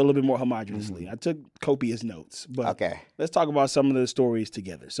this episode a little bit more homogeneously. I took copious notes, but let's talk about some of the stories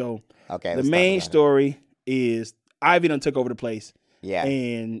together. So the main story is Ivy done took over the place. Yeah.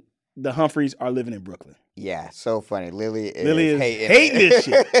 And the Humphreys are living in Brooklyn. Yeah, so funny. Lily is hating this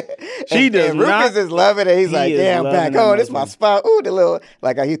shit. She does not. Rufus is loving it. He's like, yeah, I'm back home. This is my spot. Ooh, the little,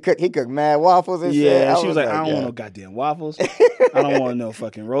 like he cooked mad waffles and shit. Yeah, she was like, I don't want no goddamn waffles. I don't want no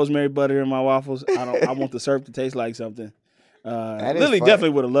fucking rosemary butter in my waffles. I want the syrup to taste like something. Lily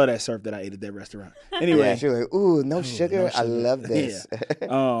definitely would have loved that syrup that I ate at that restaurant. Anyway, yeah, she was like, ooh, no sugar. I love this.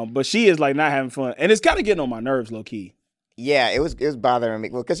 Yeah. But she is like not having fun, and it's kind of getting on my nerves, low key. Yeah, it was bothering me.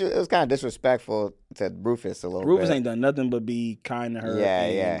 Well, because it was kind of disrespectful to Rufus a little bit. Rufus ain't done nothing but be kind to her.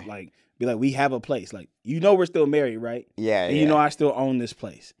 Yeah. Like, be like, we have a place. Like, we're still married, right? Yeah, and I still own this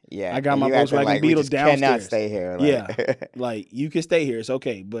place. Yeah. I got my Volkswagen Beetle downstairs. Cannot stay here. Like. Yeah. Like, you can stay here. It's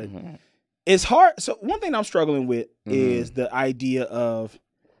okay. But it's hard. So, one thing I'm struggling with is the idea of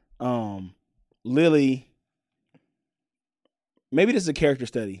Lily. Maybe this is a character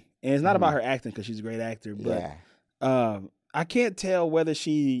study. And it's not about her acting because she's a great actor. But I can't tell whether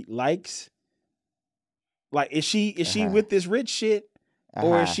she likes, like, is she with this rich shit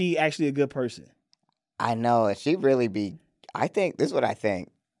or is she actually a good person? I know. She really I think, this is what I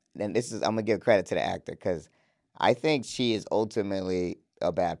think. And I'm going to give credit to the actor because I think she is ultimately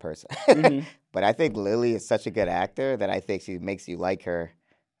a bad person. But I think Lily is such a good actor that I think she makes you like her.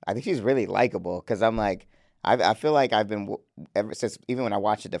 I think she's really likable because I'm like, I feel like I've been, ever since, even when I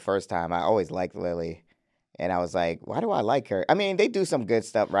watched it the first time, I always liked Lily. And I was like, why do I like her? I mean, they do some good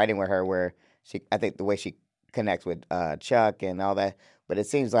stuff writing with her where I think the way she connects with Chuck and all that. But it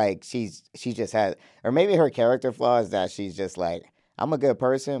seems like she just has, or maybe her character flaw is that she's just like, I'm a good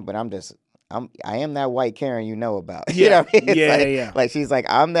person, but I am that white Karen you know about. Yeah. You know what I mean? Yeah. Like she's like,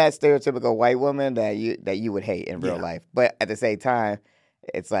 I'm that stereotypical white woman that you would hate in real life. But at the same time,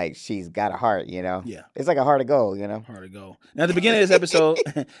 it's like she's got a heart, you know? Yeah. It's like a heart of gold, you know? Heart of gold. Now, at the beginning of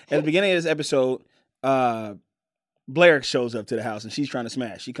this episode, Blair shows up to the house and she's trying to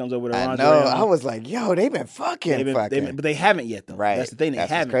smash. She comes over with her lingerie. I was like, yo, they've been fucking. But they haven't yet, though. Right. That's the thing. They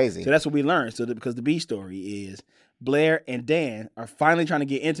haven't. Crazy. So that's what we learned. Because the B story is Blair and Dan are finally trying to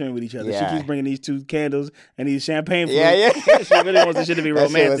get intimate with each other. Yeah. She keeps bringing these 2 candles and these champagne flutes. Yeah. She really wants the shit to be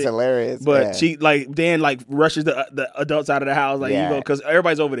romantic. That shit was hilarious. But she, like, Dan, like, rushes the adults out of the house. Like, you go, because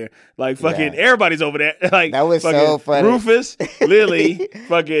everybody's over there. Like, fucking everybody's over there. Like, that was so funny. Rufus, Lily,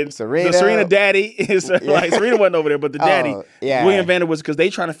 fucking Serena daddy. Like, Serena wasn't over there, but the daddy, William Vander was, because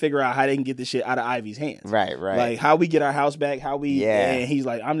they trying to figure out how they can get this shit out of Ivy's hands. Right. Like, how we get our house back, and he's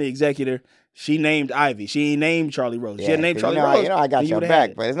like, I'm the executor. She named Ivy. She ain't named Charlie Rose. She had named Charlie Rose. You know I got your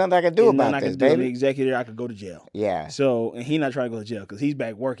back, but there's nothing I can do about this, baby. I'm the executor. I could go to jail. Yeah. So, and he not trying to go to jail because he's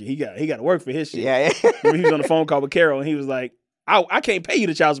back working. He got to work for his shit. Yeah. He was on the phone call with Carol, and he was like, I can't pay you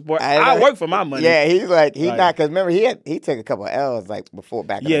the child support. I work for my money. Yeah, he's not, because remember, he took a couple of L's like before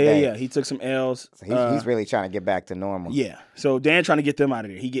back in the day. Yeah. He took some L's. So he's really trying to get back to normal. Yeah. So Dan trying to get them out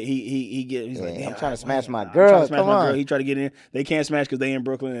of there. He's like, I'm trying to smash my girl. Come on. He tried to get in. They can't smash because they in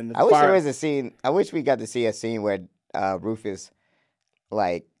Brooklyn. And I wish there was a scene. I wish we got to see a scene where Rufus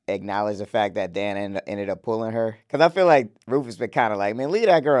like acknowledged the fact that Dan ended up pulling her. Because I feel like Rufus been kind of like, man, leave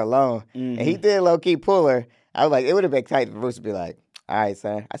that girl alone. And he did low key pull her. I was like, it would have been tight for Rufus to be like, all right,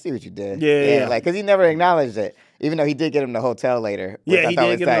 son, I see what you did. Yeah. Like, because he never acknowledged it, even though he did get him the hotel later. Yeah, he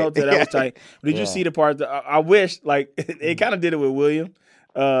did get him the hotel. That was tight. But did you see the part that I wish, like, it kind of did it with William.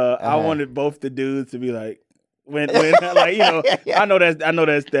 I wanted both the dudes to be like, when like, you know, I know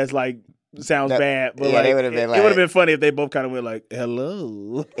that's like, sounds bad, but like, they would have been like, it would have been funny if they both kind of went like,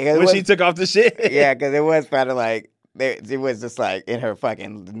 hello, when she took off the shit. Yeah, because it was kind of like, it was just like in her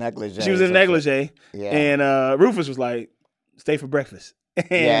fucking negligee. She was in negligee. Yeah. And Rufus was like, stay for breakfast.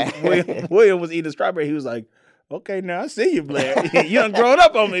 And William was eating a strawberry. He was like, okay, now I see you, Blair. You done grown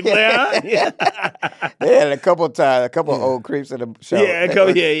up on me, Blair. Huh? They had a couple old creeps in the show. He had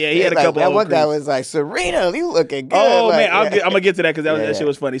a couple. That one guy creeps. was like, Serena, you looking good. Oh like, man, I'm gonna get to that because that shit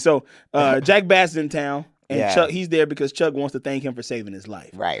was funny. So Jack Bass is in town, and Chuck, he's there because Chuck wants to thank him for saving his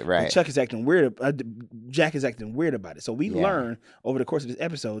life. Right. And Chuck is acting weird. Jack is acting weird about it. So we learn over the course of this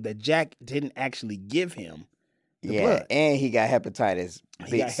episode that Jack didn't actually give him the blood. And he got hepatitis.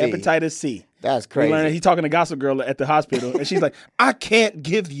 He got hepatitis C. That's crazy. He's talking to Gossip Girl at the hospital, and she's like, "I can't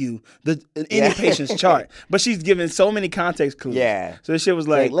give you any patient's chart," but she's giving so many context clues. Yeah. So this shit was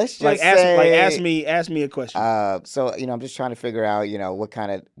like, let's just ask me a question. So I'm just trying to figure out, what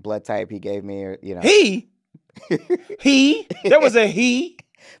kind of blood type he gave me, or He. There was a he.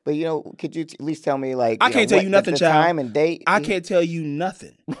 But could you at least tell me I can't tell you nothing, the child. time and date? I can't tell you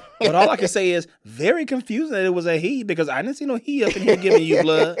nothing. But all I can say is very confusing that it was a he because I didn't see no he up in here giving you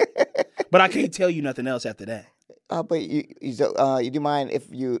blood. But I can't tell you nothing else after that. But you do mind if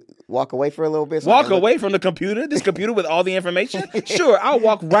you walk away for a little bit? Walk away from the computer? This computer with all the information? Sure, I'll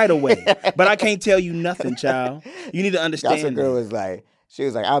walk right away. But I can't tell you nothing, child. You need to understand. Gossip Girl was like, she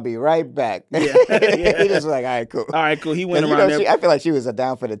was like, I'll be right back. Yeah. He just was like, all right, cool. All right, cool. He went around there. I feel like she was a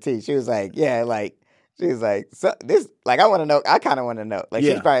down for the tea. She was like, she was like, so this, I want to know. I kind of want to know.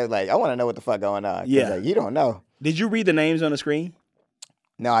 She's probably like, I want to know what the fuck going on. Yeah. You don't know. Did you read the names on the screen?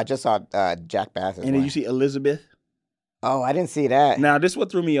 No, I just saw Jack Bass. And then you see Elizabeth? Oh, I didn't see that. Now, this is what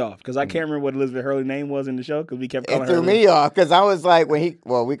threw me off because I can't remember what Elizabeth Hurley's name was in the show because we kept calling her. It threw me off because I was like, we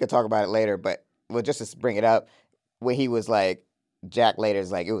could talk about it later, but just to bring it up, when he was like, Jack later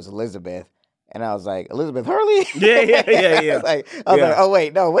is like, it was Elizabeth. And I was like, Elizabeth Hurley? Yeah. I was like, oh,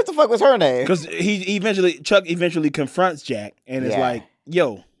 wait, no, what the fuck was her name? Because Chuck eventually confronts Jack and is like,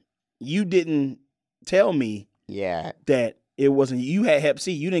 yo, you didn't tell me that it wasn't, you had hep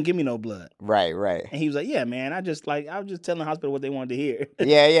C, you didn't give me no blood. Right. And he was like, yeah, man, I was just telling the hospital what they wanted to hear.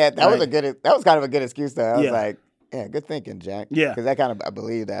 Yeah, that was kind of a good excuse though. I was like, yeah, good thinking, Jack. Yeah. Because I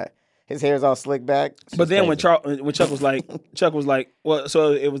believe that. His hair's all slicked back. But then when Chuck was like, well,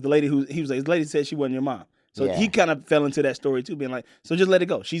 so it was the lady he was like, the lady said she wasn't your mom. So he kind of fell into that story too, being like, so just let it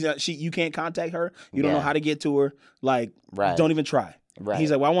go. You can't contact her. You don't know how to get to her. Don't even try. Right.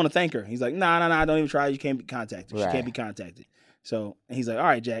 He's like, well, I want to thank her. He's like, nah, don't even try. You can't be contacted. She can't be contacted. So and he's like, all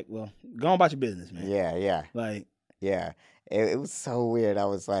right, Jack, well, go on about your business, man. Yeah. It was so weird. I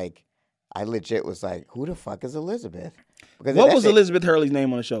was like, I legit was like, who the fuck is Elizabeth? Because what was Elizabeth Hurley's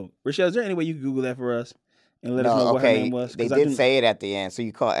name on the show? Rochelle, is there any way you can Google that for us and let us know what her name was? They did say it at the end. So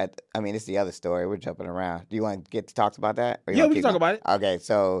you call it, it's the other story. We're jumping around. Do you want to get to talk about that? Yeah, we can talk about it. Okay,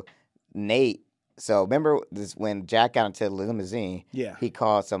 so Nate, remember this when Jack got into the limousine? Yeah. He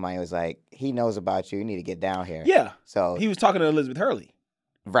called somebody and was like, he knows about you. You need to get down here. Yeah. So he was talking to Elizabeth Hurley.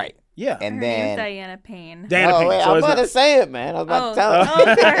 Right. Yeah. And Her then name's Diana Payne. Wait, so I'm about to say it, man. I was about to tell him.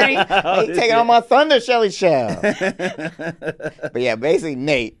 Oh, sorry. He taking on my thunder, Shelly Shell. But yeah, basically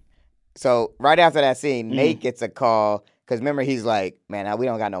Nate. So right after that scene, Nate gets a call because remember he's like, man, we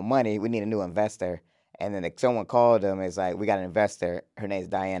don't got no money. We need a new investor. And then someone called him. It's like, we got an investor. Her name's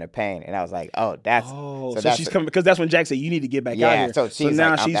Diana Payne. And I was like, oh, that's... so she's coming... Because that's when Jack said, you need to get back out here. So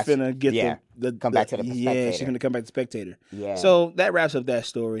now she's finna get come back to the Spectator. Yeah, she's gonna come back to Spectator. Yeah. So that wraps up that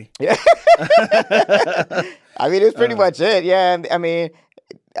story. Yeah. It's pretty much it. Yeah, and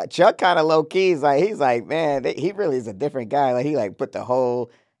Chuck kind of low key is like, he's like, man, he really is a different guy. Like, he put the whole...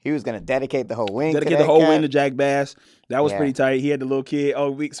 He was gonna dedicate the whole wing. Dedicate the whole wing to Jack Bass. That was pretty tight. He had the little kid.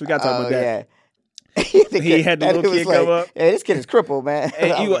 So we got to talk about that. Yeah. He had the little kid come up. Yeah, this kid is crippled, man.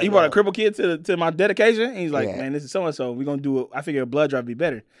 Hey, you brought a crippled kid to my dedication? And he's like, man, this is so-and-so. We're going to do it. I figure a blood drive would be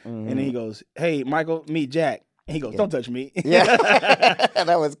better. And then he goes, hey, Michael, meet Jack. And he goes, don't touch me. Yeah.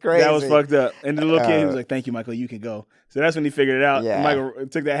 That was crazy. That was fucked up. And the little kid, he was like, thank you, Michael, you can go. So that's when he figured it out. Yeah. And Michael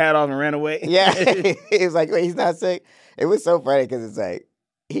took that hat off and ran away. Yeah. He was like, wait, he's not sick? It was so funny because it's like,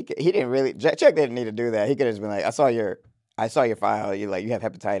 he didn't really, Chuck didn't need to do that. He could have just been like, I saw your file. You have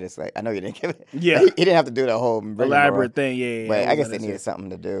hepatitis. Like, I know you didn't give it. Yeah. He didn't have to do the whole elaborate thing. Yeah. But I guess they needed something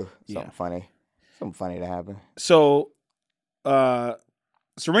to do. Something funny to happen. So,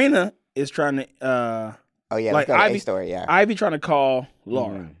 Serena is trying to. Let's go to Ivy story. Yeah. Ivy trying to call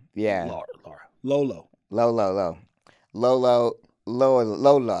Laura. Yeah. Laura. Lola.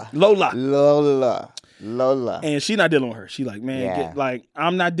 And she not dealing with her. She like, man,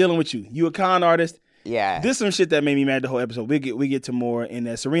 I'm not dealing with you. You a con artist. Yeah. This some shit that made me mad the whole episode. We get to more in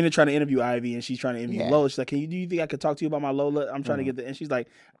that. Serena trying to interview Ivy and she's trying to interview Lola. She's like, do you think I could talk to you about my Lola? I'm trying to get the, and she's like,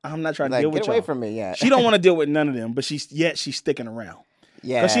 I'm not trying to deal with you. Get away from me, yeah. She don't want to deal with none of them, but she's sticking around.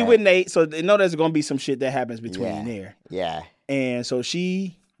 Yeah. Because she with Nate, so they know there's going to be some shit that happens between there. Yeah. And so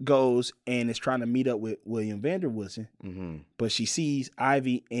she goes and is trying to meet up with William Vanderwoodson, but she sees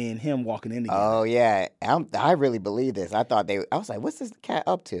Ivy and him walking in together. Oh yeah, I really believe this. I was like, what's this cat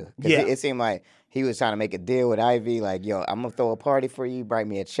up to? Yeah, it seemed like he was trying to make a deal with Ivy, like, yo, I'm gonna throw a party for you, write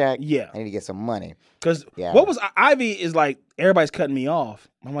me a check. Yeah, I need to get some money. Because what was Ivy is like, everybody's cutting me off.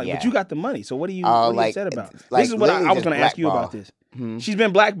 I'm like, but you got the money, so what are you upset about? Like, this is what I was going to ask you blackball. about this. She's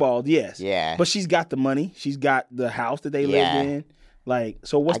been blackballed, yes. Yeah. But she's got the money. She's got the house that they live in. Like,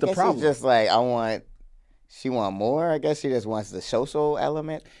 so what's the problem? She's just like, she want more. I guess she just wants the social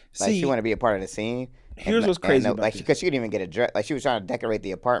element. Like, she want to be a part of the scene. Here's what's crazy about this. Because she couldn't even get a dress. Like, she was trying to decorate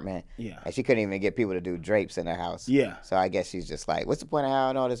the apartment. Yeah. And she couldn't even get people to do drapes in the house. Yeah. So I guess she's just like, what's the point of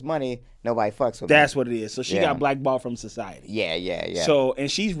having all this money? Nobody fucks with me. That's what it is. So she got blackballed from society. Yeah. So, and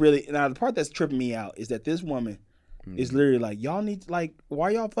she's really, now the part that's tripping me out is that this woman is literally like, y'all need, like,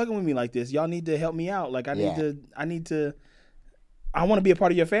 why y'all fucking with me like this? Y'all need to help me out. Like, I want to be a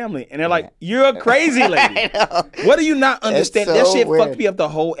part of your family. And they're like, you're a crazy lady. What do you not understand? So that shit weird. fucked me up the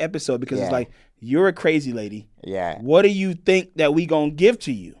whole episode because it's like, you're a crazy lady. Yeah. What do you think that we gonna give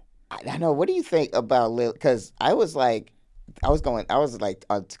to you? I know. What do you think about Lily? Because because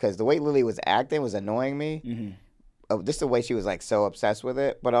the way Lily was acting was annoying me. Just the way she was like so obsessed with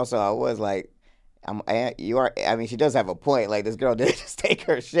it. But also I was like, she does have a point. Like, this girl didn't just take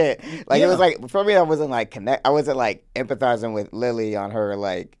her shit. Like, it was like, for me, I wasn't like empathizing with Lily on her,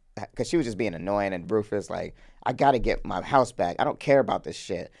 like, because she was just being annoying and Rufus, like, I got to get my house back. I don't care about this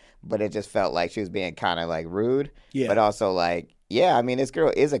shit. But it just felt like she was being kind of like rude. Yeah. But also like, yeah, I mean, this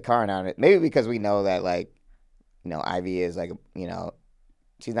girl is a con on it. Maybe because we know that, like, Ivy is like,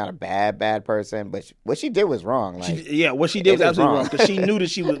 she's not a bad person, but what she did was wrong. Like, what she did was absolutely wrong because she knew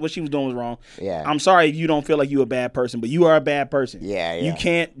that what she was doing was wrong. Yeah. I'm sorry if you don't feel like you're a bad person, but you are a bad person. Yeah. You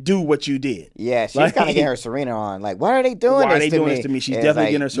can't do what you did. Yeah, she's kind of getting her Serena on. Like, why are they doing this to me? She's definitely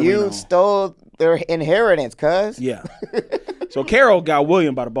getting her Serena on. You stole their inheritance, cuz. Yeah. So Carol got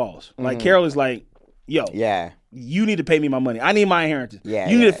William by the balls. Like, Carol is like, yo. Yeah. You need to pay me my money. I need my inheritance. Yeah,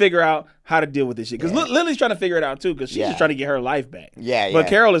 you need to figure out how to deal with this shit. Because Lily's trying to figure it out too. Because she's just trying to get her life back. Yeah. But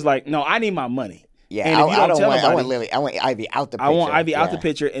Carol is like, no, I need my money. Yeah. And if you don't tell nobody, I want Ivy out the picture. I want Ivy out the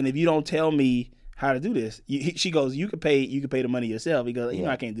picture. And if you don't tell me how to do this, she goes, you can pay the money yourself. He goes,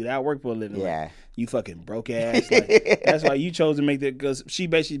 I can't do that. I work for a living. Yeah. Like, you fucking broke ass. Like, that's why you chose to make that. Because she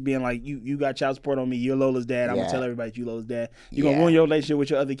basically being like, you got child support on me. You're Lola's dad. I'm gonna tell everybody you Lola's dad. You're gonna ruin your relationship with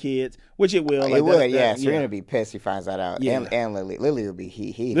your other kids, which it will. It will. Yeah. Serena would be pissed. She finds that out. Yeah. And Lily. Lily would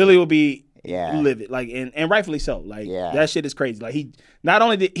be Lily will be livid. Like, and rightfully so. Like, that shit is crazy. Like, he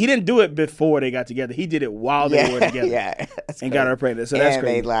didn't do it before they got together. He did it while they were together. And got her pregnant. So that's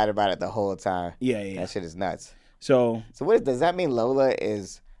crazy. And they lied about it the whole time. Yeah. That shit is nuts. So does that mean Lola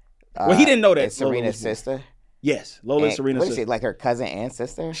is? Well, he didn't know that. Serena's sister. Yes, Lola is Serena's sister. What is she, like her cousin and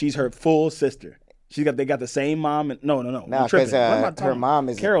sister? She's her full sister. They got the same mom. And no. Because her mom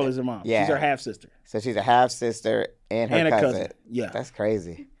is Carol is her mom. Yeah. She's her half sister. So she's a half sister and her cousin. Yeah, that's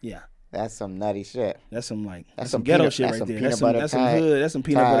crazy. Yeah, that's some nutty shit. That's some ghetto shit right there. That's some hood. That's some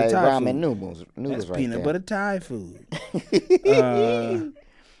peanut butter Thai ramen noodles. That's right peanut butter Thai food.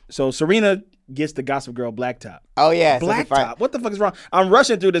 So Serena gets the Gossip Girl Blacktop. Oh yeah, Blacktop. What the fuck is wrong? I'm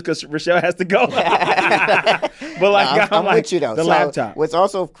rushing through this because Rochelle has to go. But like, I'm with you though. The laptop. What's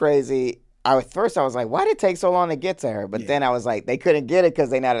also crazy. At first I was like, why did it take so long to get to her? But then I was like, they couldn't get it because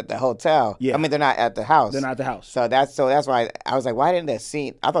they're not at the hotel. Yeah. I mean, they're not at the house. They're not at the house. So that's why I was like, why didn't that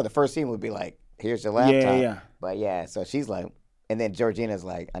scene? I thought the first scene would be like, here's your laptop. Yeah. But yeah, so she's like, and then Georgina's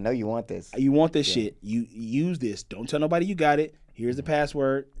like, I know you want this. You want this shit. You use this. Don't tell nobody you got it. Here's the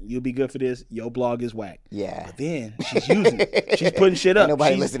password. You'll be good for this. Your blog is whack. Yeah. But then she's using it. She's putting shit up.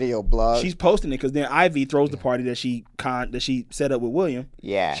 Nobody listen to your blog. She's posting it because then Ivy throws the party that she set up with William.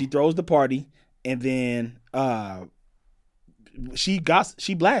 Yeah. She throws the party and then she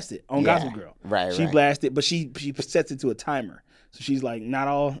blasted on Gossip Girl. Right. She blasted, but she sets it to a timer. So she's like,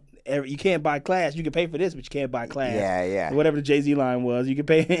 you can't buy class. You can pay for this, but you can't buy class. Yeah. Whatever the Jay-Z line was, you can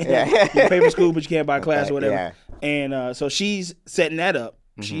pay. You can pay for school, but you can't buy class or whatever. Yeah. And so she's setting that up.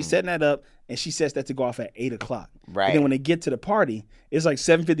 Mm-hmm. She's setting that up, and she sets that to go off at 8:00. Right. And then when they get to the party, it's like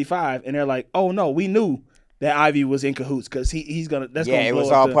 7:55, and they're like, "Oh no, we knew that Ivy was in cahoots because he's gonna." That's gonna it was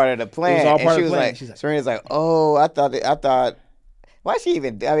all part of the plan. It was all part of the plan. Like, Serena's like, "Oh, I thought." Why she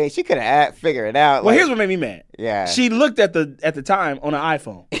even? I mean, she could have figured it out. Well, here's what made me mad. Yeah. She looked at the time on an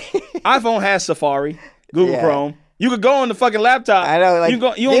iPhone. iPhone has Safari, Google Chrome. You could go on the fucking laptop. I know. Like, you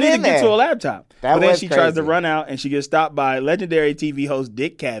don't need to get to a laptop. But then she tries to crazy. run out and she gets stopped by legendary TV host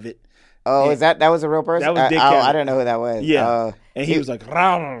Dick Cavett. Oh, that was a real person? That was Dick Cavett. I don't know who that was. Yeah. And he was like,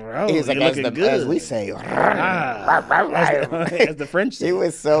 rah, rah, he was like, you're looking good. as we say, as the French say. He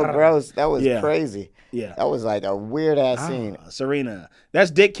was so gross. That was crazy. Yeah. That was like a weird ass scene. Serena.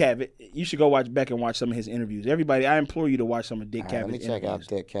 That's Dick Cavett. You should go back and watch some of his interviews. Everybody, I implore you to watch some of Dick Cavett's interviews. Let me check out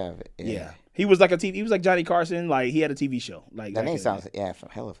Dick Cavett. Yeah. He was like he was like Johnny Carson. Like, he had a TV show. Like, that name sounds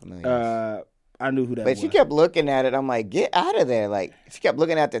hella familiar. I knew who that was. But she kept looking at it. I'm like, get out of there. Like, she kept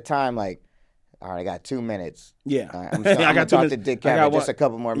looking at the time like, all right, I got 2 minutes. Yeah. I'm going to talk to Dick Cavett just a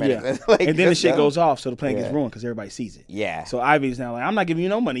couple more minutes. Yeah. Like, and then the shit goes off, so the plan gets ruined because everybody sees it. Yeah. So Ivy's now like, I'm not giving you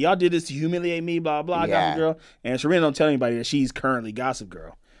no money. Y'all did this to humiliate me, blah, blah, Gossip Girl. And Serena don't tell anybody that she's currently Gossip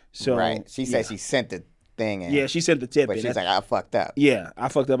Girl. So right. She said she sent the thing in. Yeah, she sent the tip but in. she's like, I fucked up. Yeah, I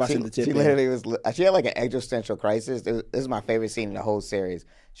fucked up. I sent the tip she in. Literally was. She had like an existential crisis. This is my favorite scene in the whole series.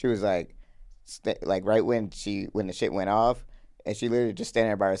 She was like right when the shit went off, and she literally just standing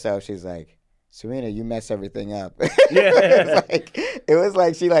there by herself. She's like, Serena, you mess everything up. Yeah. it was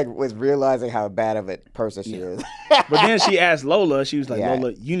like she was realizing how bad of a person she is. But then she asked Lola, she was like,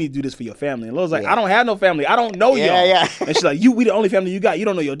 Lola, you need to do this for your family. And Lola's like, I don't have no family. I don't know y'all. Yeah. And she's like, we the only family you got. You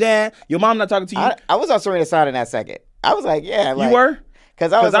don't know your dad. Your mom not talking to you. I was on Serena's side in that second. I was like, yeah. You were?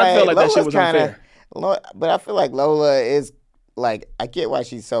 Because I felt like that shit was unfair. But I feel like Lola is like, I get why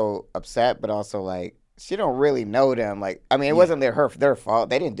she's so upset, but also like, she don't really know them. Like, I mean, it wasn't their fault.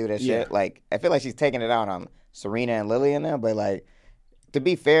 They didn't do this shit. Like, I feel like she's taking it out on Serena and Lily and them. But like, to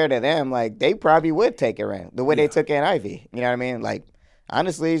be fair to them, like, they probably would take her in the way they took in Ivy. You know what I mean? Like,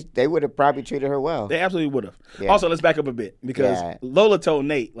 honestly, they would have probably treated her well. They absolutely would have. Yeah. Also, let's back up a bit because Lola told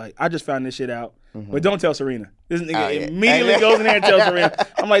Nate, like, I just found this shit out, but don't tell Serena. This nigga immediately goes in there and tells Serena.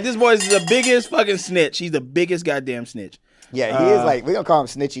 I'm like, this boy is the biggest fucking snitch. He's the biggest goddamn snitch. Yeah, he is like, we're going to call him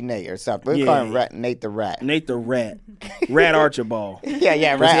Snitchy Nate or something. We're going to call him Nate the Rat. Nate the Rat. Rat Archibald.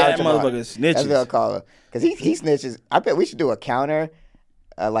 Yeah, Rat Archibald. That motherfucker snitches. That's what I'll call him. Because he snitches. I bet we should do a counter,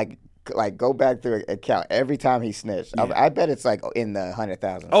 like go back through a count every time he snitched. Yeah. I bet it's like in the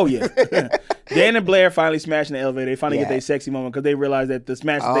 100,000. Oh, yeah. Dan and Blair finally smash in the elevator. They finally get their sexy moment because they realized that the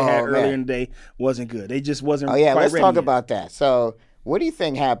smash that they had earlier in the day wasn't good. They just wasn't quite let's ready talk yet. about that. So what do you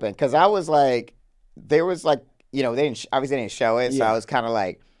think happened? Because I was like, there was like, you know, they didn't show it, so I was kind of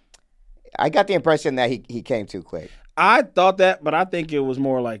like, I got the impression that he came too quick. I thought that, but I think it was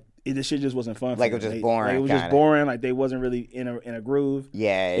more like this shit just wasn't fun. Like it was just boring. Like it was just boring. Like they wasn't really in a groove.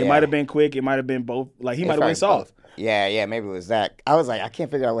 Yeah, It might have been quick. It might have been both. Like he might have went soft. Yeah, maybe it was that. I was like, I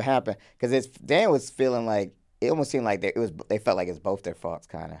can't figure out what happened because Dan was feeling like it almost seemed like they felt like it's both their faults,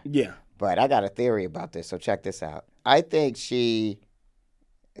 kind of. Yeah. But I got a theory about this, so check this out. I think she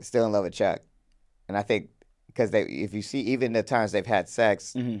is still in love with Chuck, and I think. Because if you see, even the times they've had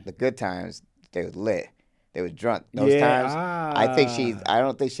sex, the good times, they was lit. They was drunk. Those times, I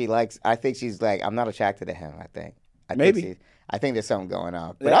don't think she likes, I think she's like, I'm not attracted to him, I think. I think there's something going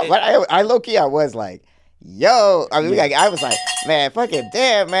on. But I low-key, I was like, yo. I mean, I was like, man, fucking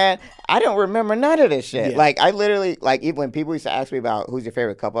damn, man. I don't remember none of this shit. Yeah. Like, I literally, like, even when people used to ask me about who's your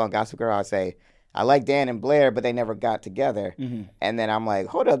favorite couple on Gossip Girl, I'd say, I like Dan and Blair, but they never got together. Mm-hmm. And then I'm like,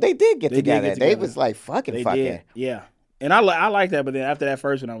 hold up, they did get together. They was like fucking. Did. Yeah. And I like that, but then after that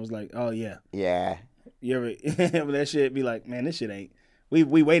first one, I was like, oh yeah. Yeah. You ever that shit be like, man, this shit ain't. We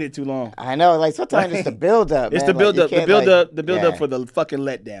waited too long. I know, like sometimes it's the build up. It's man. the build up, the build up for the fucking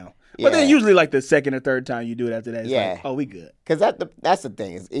letdown. But then usually like the second or third time you do it after that, it's like, oh, we good. Because that's the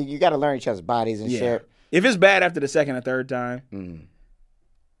thing is you got to learn each other's bodies and shit. If it's bad after the second or third time.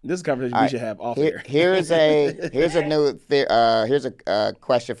 This is a conversation we should have off here. Here's a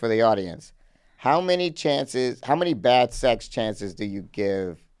question for the audience. How many bad sex chances do you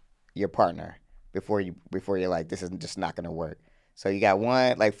give your partner before you're like, this is just not gonna work? So you got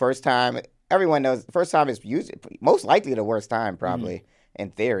one, like first time, everyone knows first time is usually most likely the worst time probably in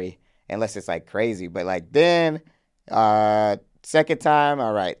theory, unless it's like crazy. But like then second time,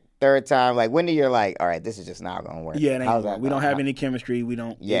 all right. Third time, like when you're like, all right, this is just not gonna work. Yeah, we don't have any chemistry. We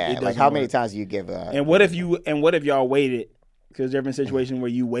don't. Yeah, like how many times do you give a? And what if y'all waited? Because there have been situations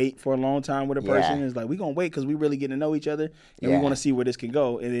where you wait for a long time with a person. It's like we gonna wait because we really get to know each other and we want to see where this can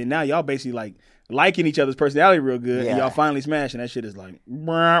go. And then now y'all basically like liking each other's personality real good, and y'all finally smash, and that shit is like,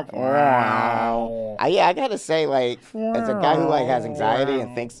 wow. I gotta say, like as a guy who like has anxiety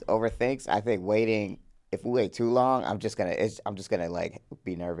and overthinks, I think waiting. If we wait too long, I'm just gonna like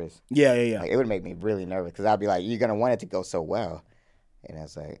be nervous. Yeah. Like, it would make me really nervous because I'd be like, you're gonna want it to go so well, and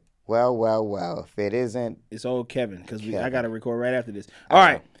it's like, well. If it isn't, it's old Kevin because I gotta record right after this. All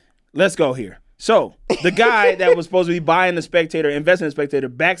right, let's go here. So the guy that was supposed to be buying the Spectator, investing in the Spectator,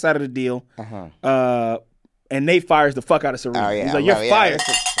 backs out of the deal. And Nate fires the fuck out of Serena. Oh, yeah, He's like, "You're fired,"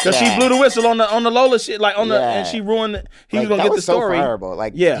 because yeah. she blew the whistle on the Lola shit, like on the, and she ruined. He was gonna get the story. So fireable.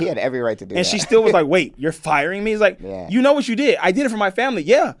 Like, he had every right to do that. And she still was like, "Wait, you're firing me?" He's like, "You know what you did? I did it for my family.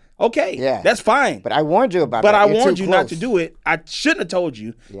 Yeah, okay, that's fine. But I warned you about but that. I warned you not to do it. I shouldn't have told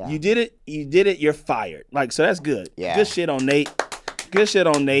you. Yeah. You did it. You did it. You're fired. Like, so that's good. Yeah. Good shit on Nate. Good shit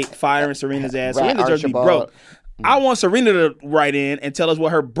on Nate firing Serena's ass. Right, Serena just be broke. I want Serena to write in and tell us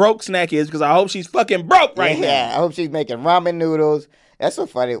what her broke snack is because I hope she's fucking broke right now. Yeah, I hope she's making ramen noodles. That's so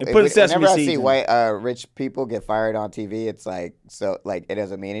funny. Whenever I see white rich people get fired on TV, it's like it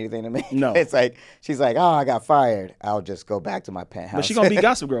doesn't mean anything to me. No, it's like she's like, "Oh, I got fired. I'll just go back to my penthouse." But she's gonna be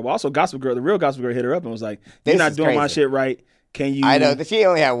Gossip Girl. But also, Gossip Girl, the real Gossip Girl, hit her up and was like, "You're not doing my shit right. Can you?" I know that she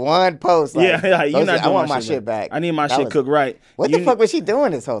only had one post. Like, you're not doing I want my shit back. I need my shit cooked right. What the fuck was she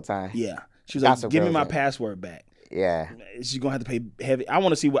doing this whole time? Yeah, she was like, "Give me my password back." Yeah. She's going to have to pay heavy. I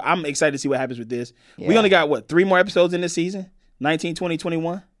want to see I'm excited to see what happens with this. Yeah. We only got 3 more episodes in this season? 19, 20,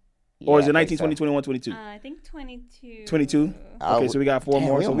 21? Or is it 19, 20, 21, 22? I think 22. 22? Okay, so we got 4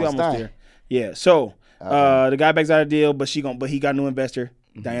 more, so we almost there. Yeah, so the guy backs out of the deal, but he got a new investor,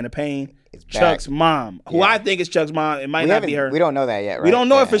 Diana Payne, Chuck's mom, who I think is Chuck's mom. It might not be her. We don't know that yet, right? We don't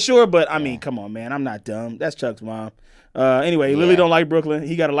know it for sure, but I mean, come on, man. I'm not dumb. That's Chuck's mom. Anyway, Lily don't like Brooklyn.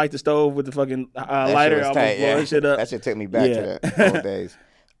 He got to light the stove with the fucking lighter. Shit up. That shit took me back to the old days.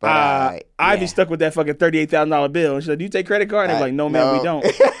 But Ivy stuck with that fucking $38,000 bill. And she's like, "Do you take credit card?" And they're like, "No, man, we don't."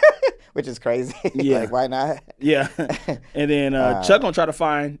 Which is crazy. Yeah. Like, why not? Yeah. And then Chuck gonna try to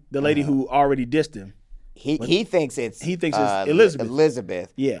find the lady who already dissed him. He thinks it's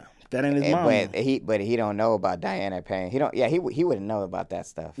Elizabeth. Yeah. That ain't his mom. But he don't know about Diana Payne. He wouldn't know about that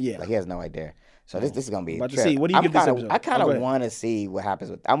stuff. Yeah. Like, he has no idea. So this is gonna be about to see. What do you give this episode? I kind of want to see what happens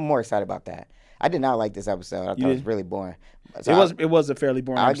with. I'm more excited about that. I did not like this episode. I thought it was really boring. So it was a fairly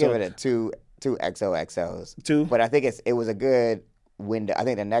boring episode. I'll give it a two XOXOs. 2? But I think it was a good window. I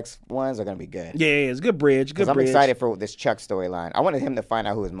think the next ones are gonna be good. Yeah, it's a good bridge. I'm excited for this Chuck storyline. I wanted him to find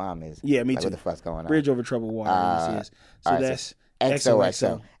out who his mom is. Yeah, me too. What the fuck's going on? Bridge over troubled water. So that's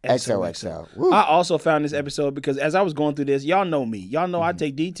XOXO. I also found this episode because as I was going through this, y'all know me. Y'all know I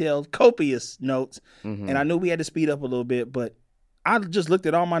take detailed, copious notes, and I knew we had to speed up a little bit, but I just looked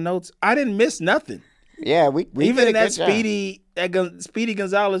at all my notes. I didn't miss nothing. Yeah, we even in that Speedy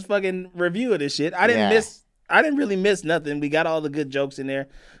Gonzalez fucking review of this shit. I didn't really miss nothing. We got all the good jokes in there.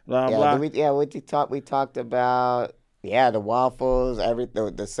 Blah blah. We talked about the waffles,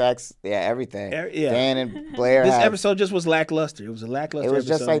 the sex, everything. Dan and Blair. This episode just was lackluster. It was a lackluster. It was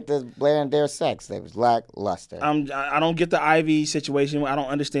episode. just like the Blair and their sex. It was lackluster. I don't get the Ivy situation. I don't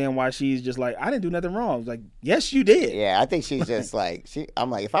understand why she's just like, I didn't do nothing wrong. I was like, yes, you did. Yeah, I think she's just like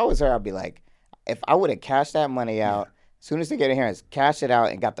I'm like, if I was her, I'd be like, if I would have cashed that money out. As soon as they get in here, cash it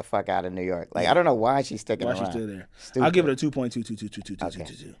out and got the fuck out of New York. Like, I don't know why she's sticking around. Why she's still there. Stupid. I'll give it a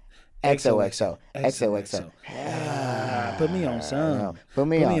 2.2222222. XOXO. Put me on some. Put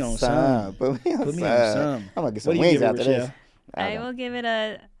me on some. I'm going to get some wings after this. I will give it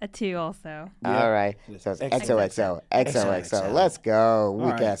a 2 also. All right. So it's XOXO. Let's go.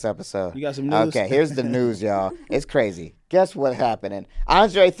 Weak-ass episode. You got some news? Okay, here's the news, y'all. It's crazy. Guess what's happening?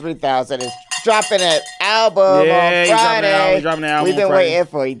 Andre 3000 is dropping an album on Friday. He's dropping an album. We've been waiting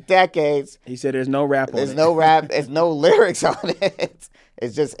for decades. He said there's no rap on it. There's no rap. There's no lyrics on it.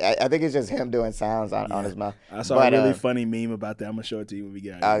 It's just, I think it's just him doing sounds on his mouth. I saw a really funny meme about that. I'm going to show it to you when we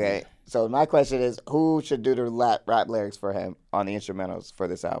get it. Okay. So my question is, who should do the rap lyrics for him on the instrumentals for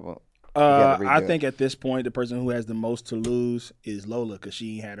this album? I think at this point, the person who has the most to lose is Lola because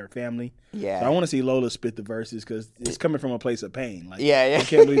she had her family. Yeah. So I want to see Lola spit the verses because it's coming from a place of pain. Like, yeah. I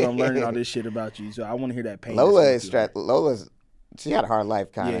can't believe I'm learning all this shit about you. So I want to hear that pain. She had a hard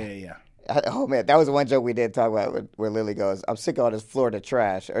life, kind of. Yeah. Oh man, that was one joke we did talk about where Lily goes, "I'm sick of all this Florida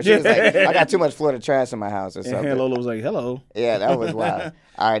trash," or she was like, "I got too much Florida trash in my house," or something. And Lola was like, "Hello." Yeah, that was wild.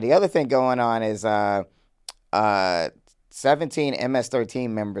 All right, the other thing going on is 17 MS-13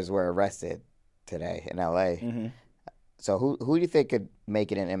 members were arrested today in LA. Mm-hmm. So who do you think could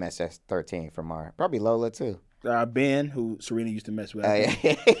make it in MS-13 from our? Probably Lola too. Ben, who Serena used to mess with.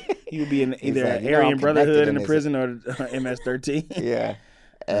 Yeah. He would be in either Aryan Brotherhood in the prison or MS-13. Yeah.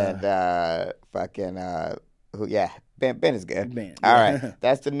 And Ben is good. Ben. All right,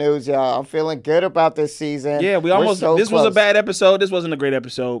 that's the news, y'all. I'm feeling good about this season. Yeah, this was a bad episode. This wasn't a great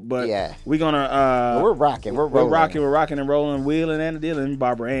episode, but we're gonna we're rocking. We're rolling. We're rocking and rolling, wheeling and dealing.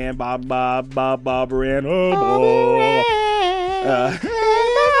 Barbara Ann, Barbara Ann, Barbara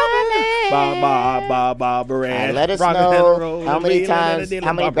Ann. Let us know how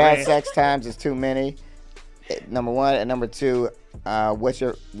many bad sex times is too many. Number one, and number two, What's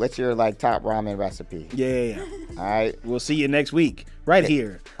your like top ramen recipe? Yeah. All right. We'll see you next week right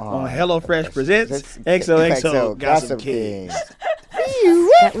here on HelloFresh Presents XOXO Gossip King.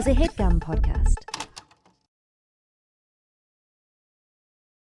 That was a HeadGum podcast.